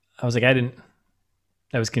 I was like,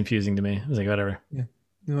 that was confusing to me. I was like, whatever. Yeah.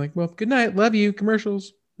 They're like, well, good night, love you,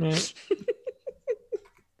 commercials. Yeah.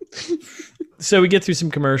 So we get through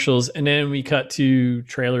some commercials, and then we cut to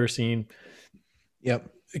trailer scene. Yep.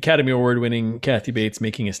 Academy Award winning Kathy Bates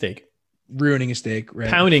making a steak. Ruining a steak, right?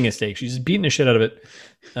 Pounding a steak. She's just beating the shit out of it.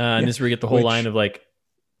 And this is where we get the whole line of like,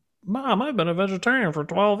 Mom, I've been a vegetarian for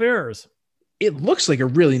 12 years. It looks like a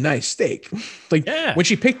really nice steak. Like when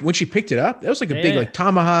she picked it up, that was like a big like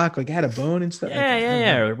tomahawk, like it had a bone and stuff.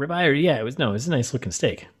 Ribeye. Yeah, it was a nice looking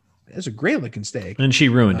steak. It was a great looking steak. And she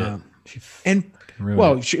ruined it.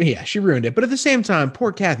 She ruined it. But at the same time,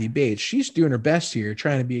 poor Kathy Bates, she's doing her best here,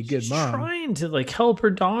 trying to be a good mom. Trying to like help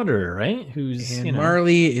her daughter, right?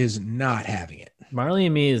 Marley is not having it. Marley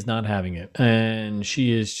and me is not having it. And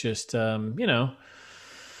she is just,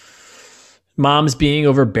 mom's being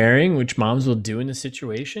overbearing, which moms will do in the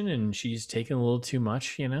situation. And she's taking a little too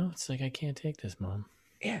much, It's like, I can't take this, Mom.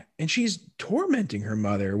 Yeah. And she's tormenting her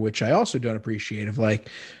mother, which I also don't appreciate. Of like,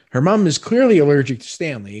 her mom is clearly allergic to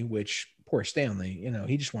Stanley, which poor Stanley,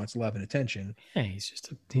 he just wants love and attention. Yeah, he's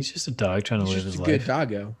just a dog trying to live his life. Good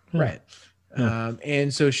doggo. Yeah. Right. Yeah.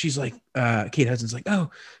 And so she's like, Kate Hudson's like,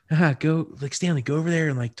 oh, go, like, Stanley, go over there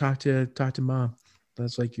and like talk to Mom.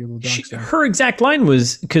 That's like your little dog. Her exact line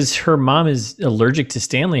was, because her mom is allergic to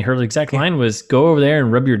Stanley, her exact line was, go over there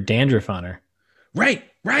and rub your dandruff on her. Right.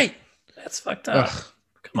 That's fucked up. Ugh,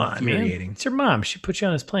 come on, man. It's your mom. She put you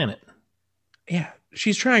on this planet. Yeah.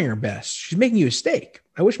 She's trying her best. She's making you a steak.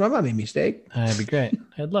 I wish my mom made me a steak. That'd be great.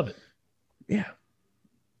 I'd love it. Yeah.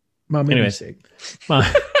 Mom made me a steak. Mom.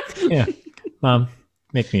 Yeah. Mom,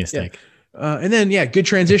 make me a steak. Yeah. And then, good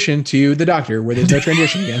transition to the doctor, where there's no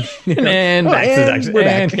transition again. And back to the doctor. We're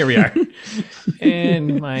back. Here we are.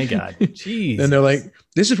 And my God. Jeez. Then they're like,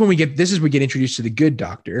 this is we get introduced to the good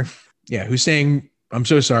doctor. Yeah. Who's saying, I'm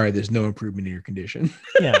so sorry, there's no improvement in your condition.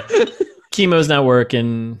 Yeah. Chemo's not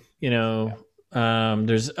working,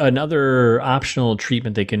 there's another optional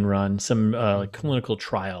treatment they can run, some like clinical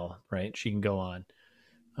trial, right? She can go on.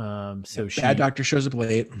 Bad doctor shows up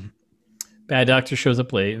late.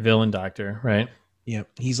 Villain doctor, right? Yeah.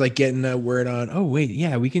 He's like getting a word on, oh, wait,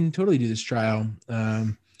 yeah, we can totally do this trial. A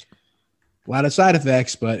lot of side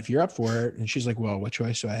effects, but if you're up for it. And she's like, well, what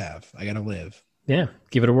choice do I have? I got to live. Yeah.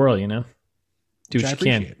 Give it a whirl, Do what you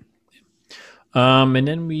can. And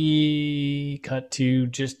then we cut to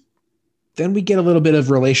then we get a little bit of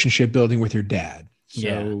relationship building with her dad.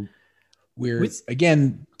 So they're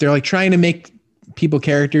like trying to make people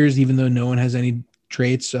characters, even though no one has any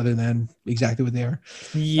traits other than exactly what they are.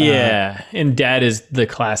 Yeah. And dad is the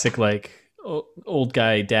classic, like old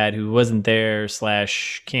guy dad who wasn't there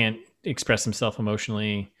 / can't express himself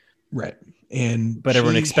emotionally. Right. But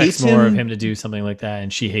everyone expects more of him to do something like that.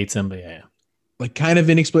 And she hates him, but yeah. Like kind of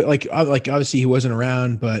inexplicable, like obviously he wasn't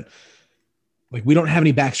around, but like we don't have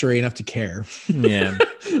any backstory enough to care. Yeah.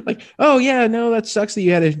 Like, oh yeah, no, that sucks that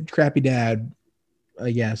you had a crappy dad,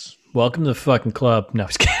 I guess. Welcome to the fucking club. No, I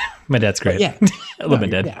was kidding. My dad's great. Yeah. I love my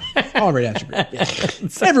dad. Yeah. All of our dads are great. Yeah.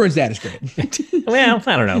 Everyone's dad is great. Well,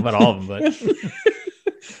 I don't know about all of them,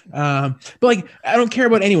 but like, I don't care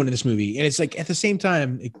about anyone in this movie. And it's like, at the same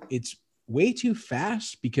time, it's way too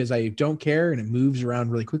fast because I don't care and it moves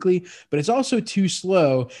around really quickly, but it's also too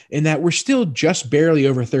slow in that we're still just barely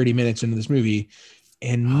over 30 minutes into this movie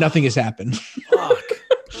and nothing has happened. Fuck.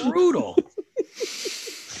 Brutal.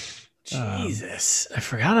 Jesus. I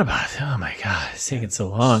forgot about it. Oh my God. It's taking so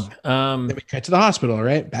long. Then we cut to the hospital,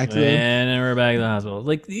 right? And then we're back to the hospital.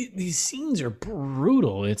 Like these scenes are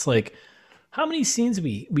brutal. It's like, how many scenes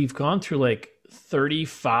we've gone through, like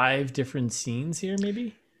 35 different scenes here,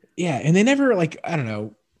 maybe? Yeah, and they never, like, I don't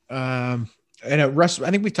know. I know Russ,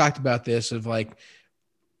 I think we talked about this of like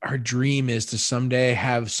our dream is to someday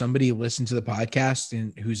have somebody listen to the podcast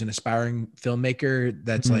and who's an aspiring filmmaker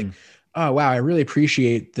that's like, oh wow, I really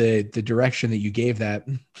appreciate the direction that you gave that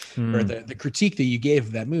or the critique that you gave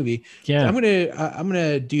of that movie. Yeah. I'm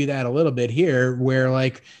gonna do that a little bit here where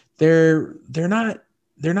like they're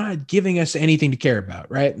not giving us anything to care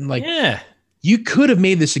about, right? And like you could have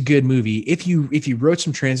made this a good movie if you wrote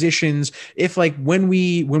some transitions. If like when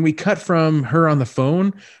we cut from her on the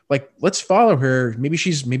phone, like let's follow her. Maybe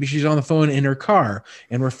she's on the phone in her car,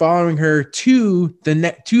 and we're following her to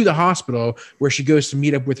the hospital where she goes to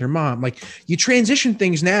meet up with her mom. Like you transition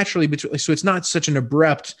things naturally between, so it's not such an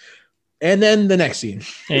abrupt. And then the next scene,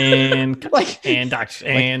 and like and doctor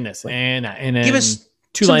and this and that, and then give us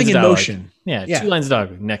two something lines in of motion. Yeah, 2 lines of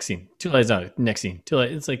dialogue. Next scene. 2 lines of dialogue. Next scene.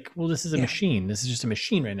 It's like, well, this is a machine. This is just a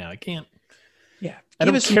machine right now. I can't. Yeah, I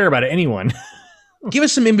don't care about anyone. Give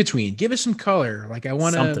us some in between. Give us some color. Like I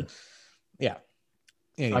want something. Yeah.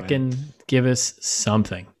 Anyway. Fucking give us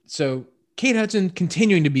something. So Kate Hudson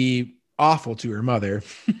continuing to be awful to her mother.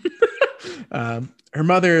 Her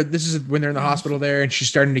mother, this is when they're in the hospital there, and she's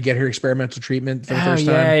starting to get her experimental treatment for the first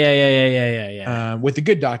time. Yeah. With the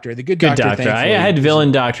good doctor. The good doctor. I had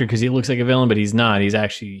villain doctor because he looks like a villain, but he's not. He's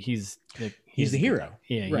actually he's the hero.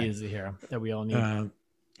 Yeah, right. He is the hero that we all need.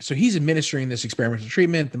 So he's administering this experimental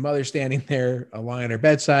treatment. The mother's standing there lying at her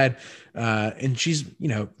bedside, and she's,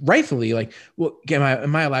 rightfully like, well,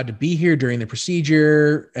 am I allowed to be here during the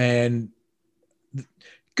procedure? And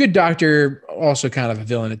good doctor, also kind of a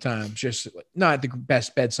villain at times, just not the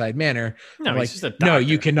best bedside manner. No, like, he's just a doctor. No,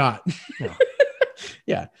 you cannot. No.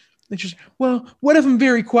 Yeah. It's just, well, what if I'm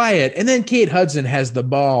very quiet? And then Kate Hudson has the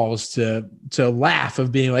balls to laugh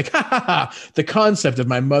of being like, ha ha ha, the concept of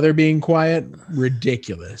my mother being quiet,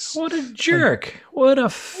 ridiculous. What a jerk. What a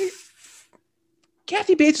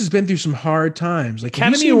Kathy Bates has been through some hard times. Like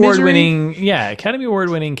Academy Award winning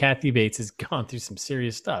Kathy Bates has gone through some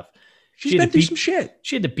serious stuff. She's been through some shit.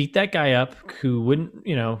 She had to beat that guy up who wouldn't,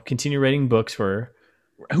 continue writing books for her.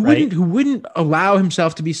 Who wouldn't allow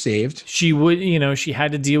himself to be saved. She would, she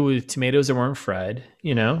had to deal with tomatoes that weren't fried,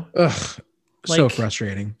 Ugh. So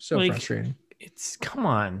frustrating. Frustrating. Come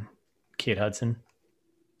on, Kate Hudson.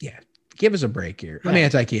 Yeah. Give us a break here. I'm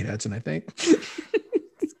anti-Kate Hudson, I think.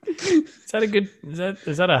 Is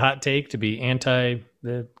that a hot take to be anti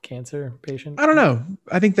the cancer patient? I don't know.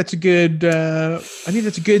 I think that's a good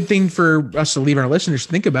thing for us to leave our listeners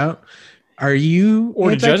to think about. Are you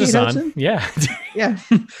or to judge us on? Yeah. Yeah.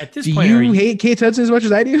 At this do point, you hate Kate Hudson as much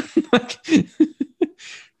as I do?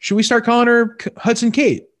 Should we start calling her Hudson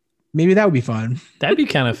Kate? Maybe that would be fun. That'd be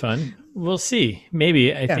kind of fun. We'll see.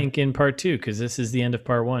 Maybe I think in part 2, because this is the end of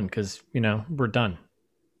part 1, because we're done.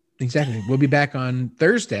 Exactly. We'll be back on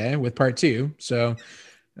Thursday with part 2. So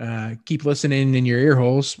keep listening in your ear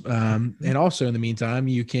holes. And also in the meantime,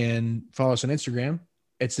 you can follow us on Instagram.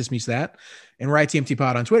 It's This Meets That, and write TMT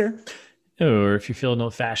Pod on Twitter. Or if you feel an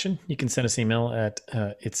old fashioned, you can send us an email at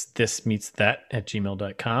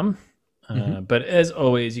itsthismeetsthat@gmail.com. But as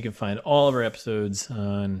always, you can find all of our episodes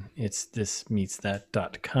on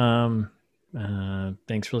itsthismeetsthat.com.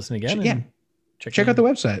 Thanks for listening again. Yeah. Check out the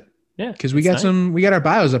website. Yeah. Because we got our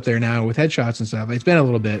bios up there now with headshots and stuff. It's been a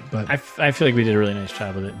little bit, but I feel like we did a really nice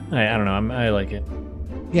job with it. I don't know. I like it.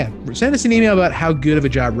 Yeah. Send us an email about how good of a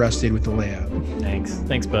job Russ did with the layout.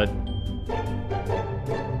 Thanks, bud.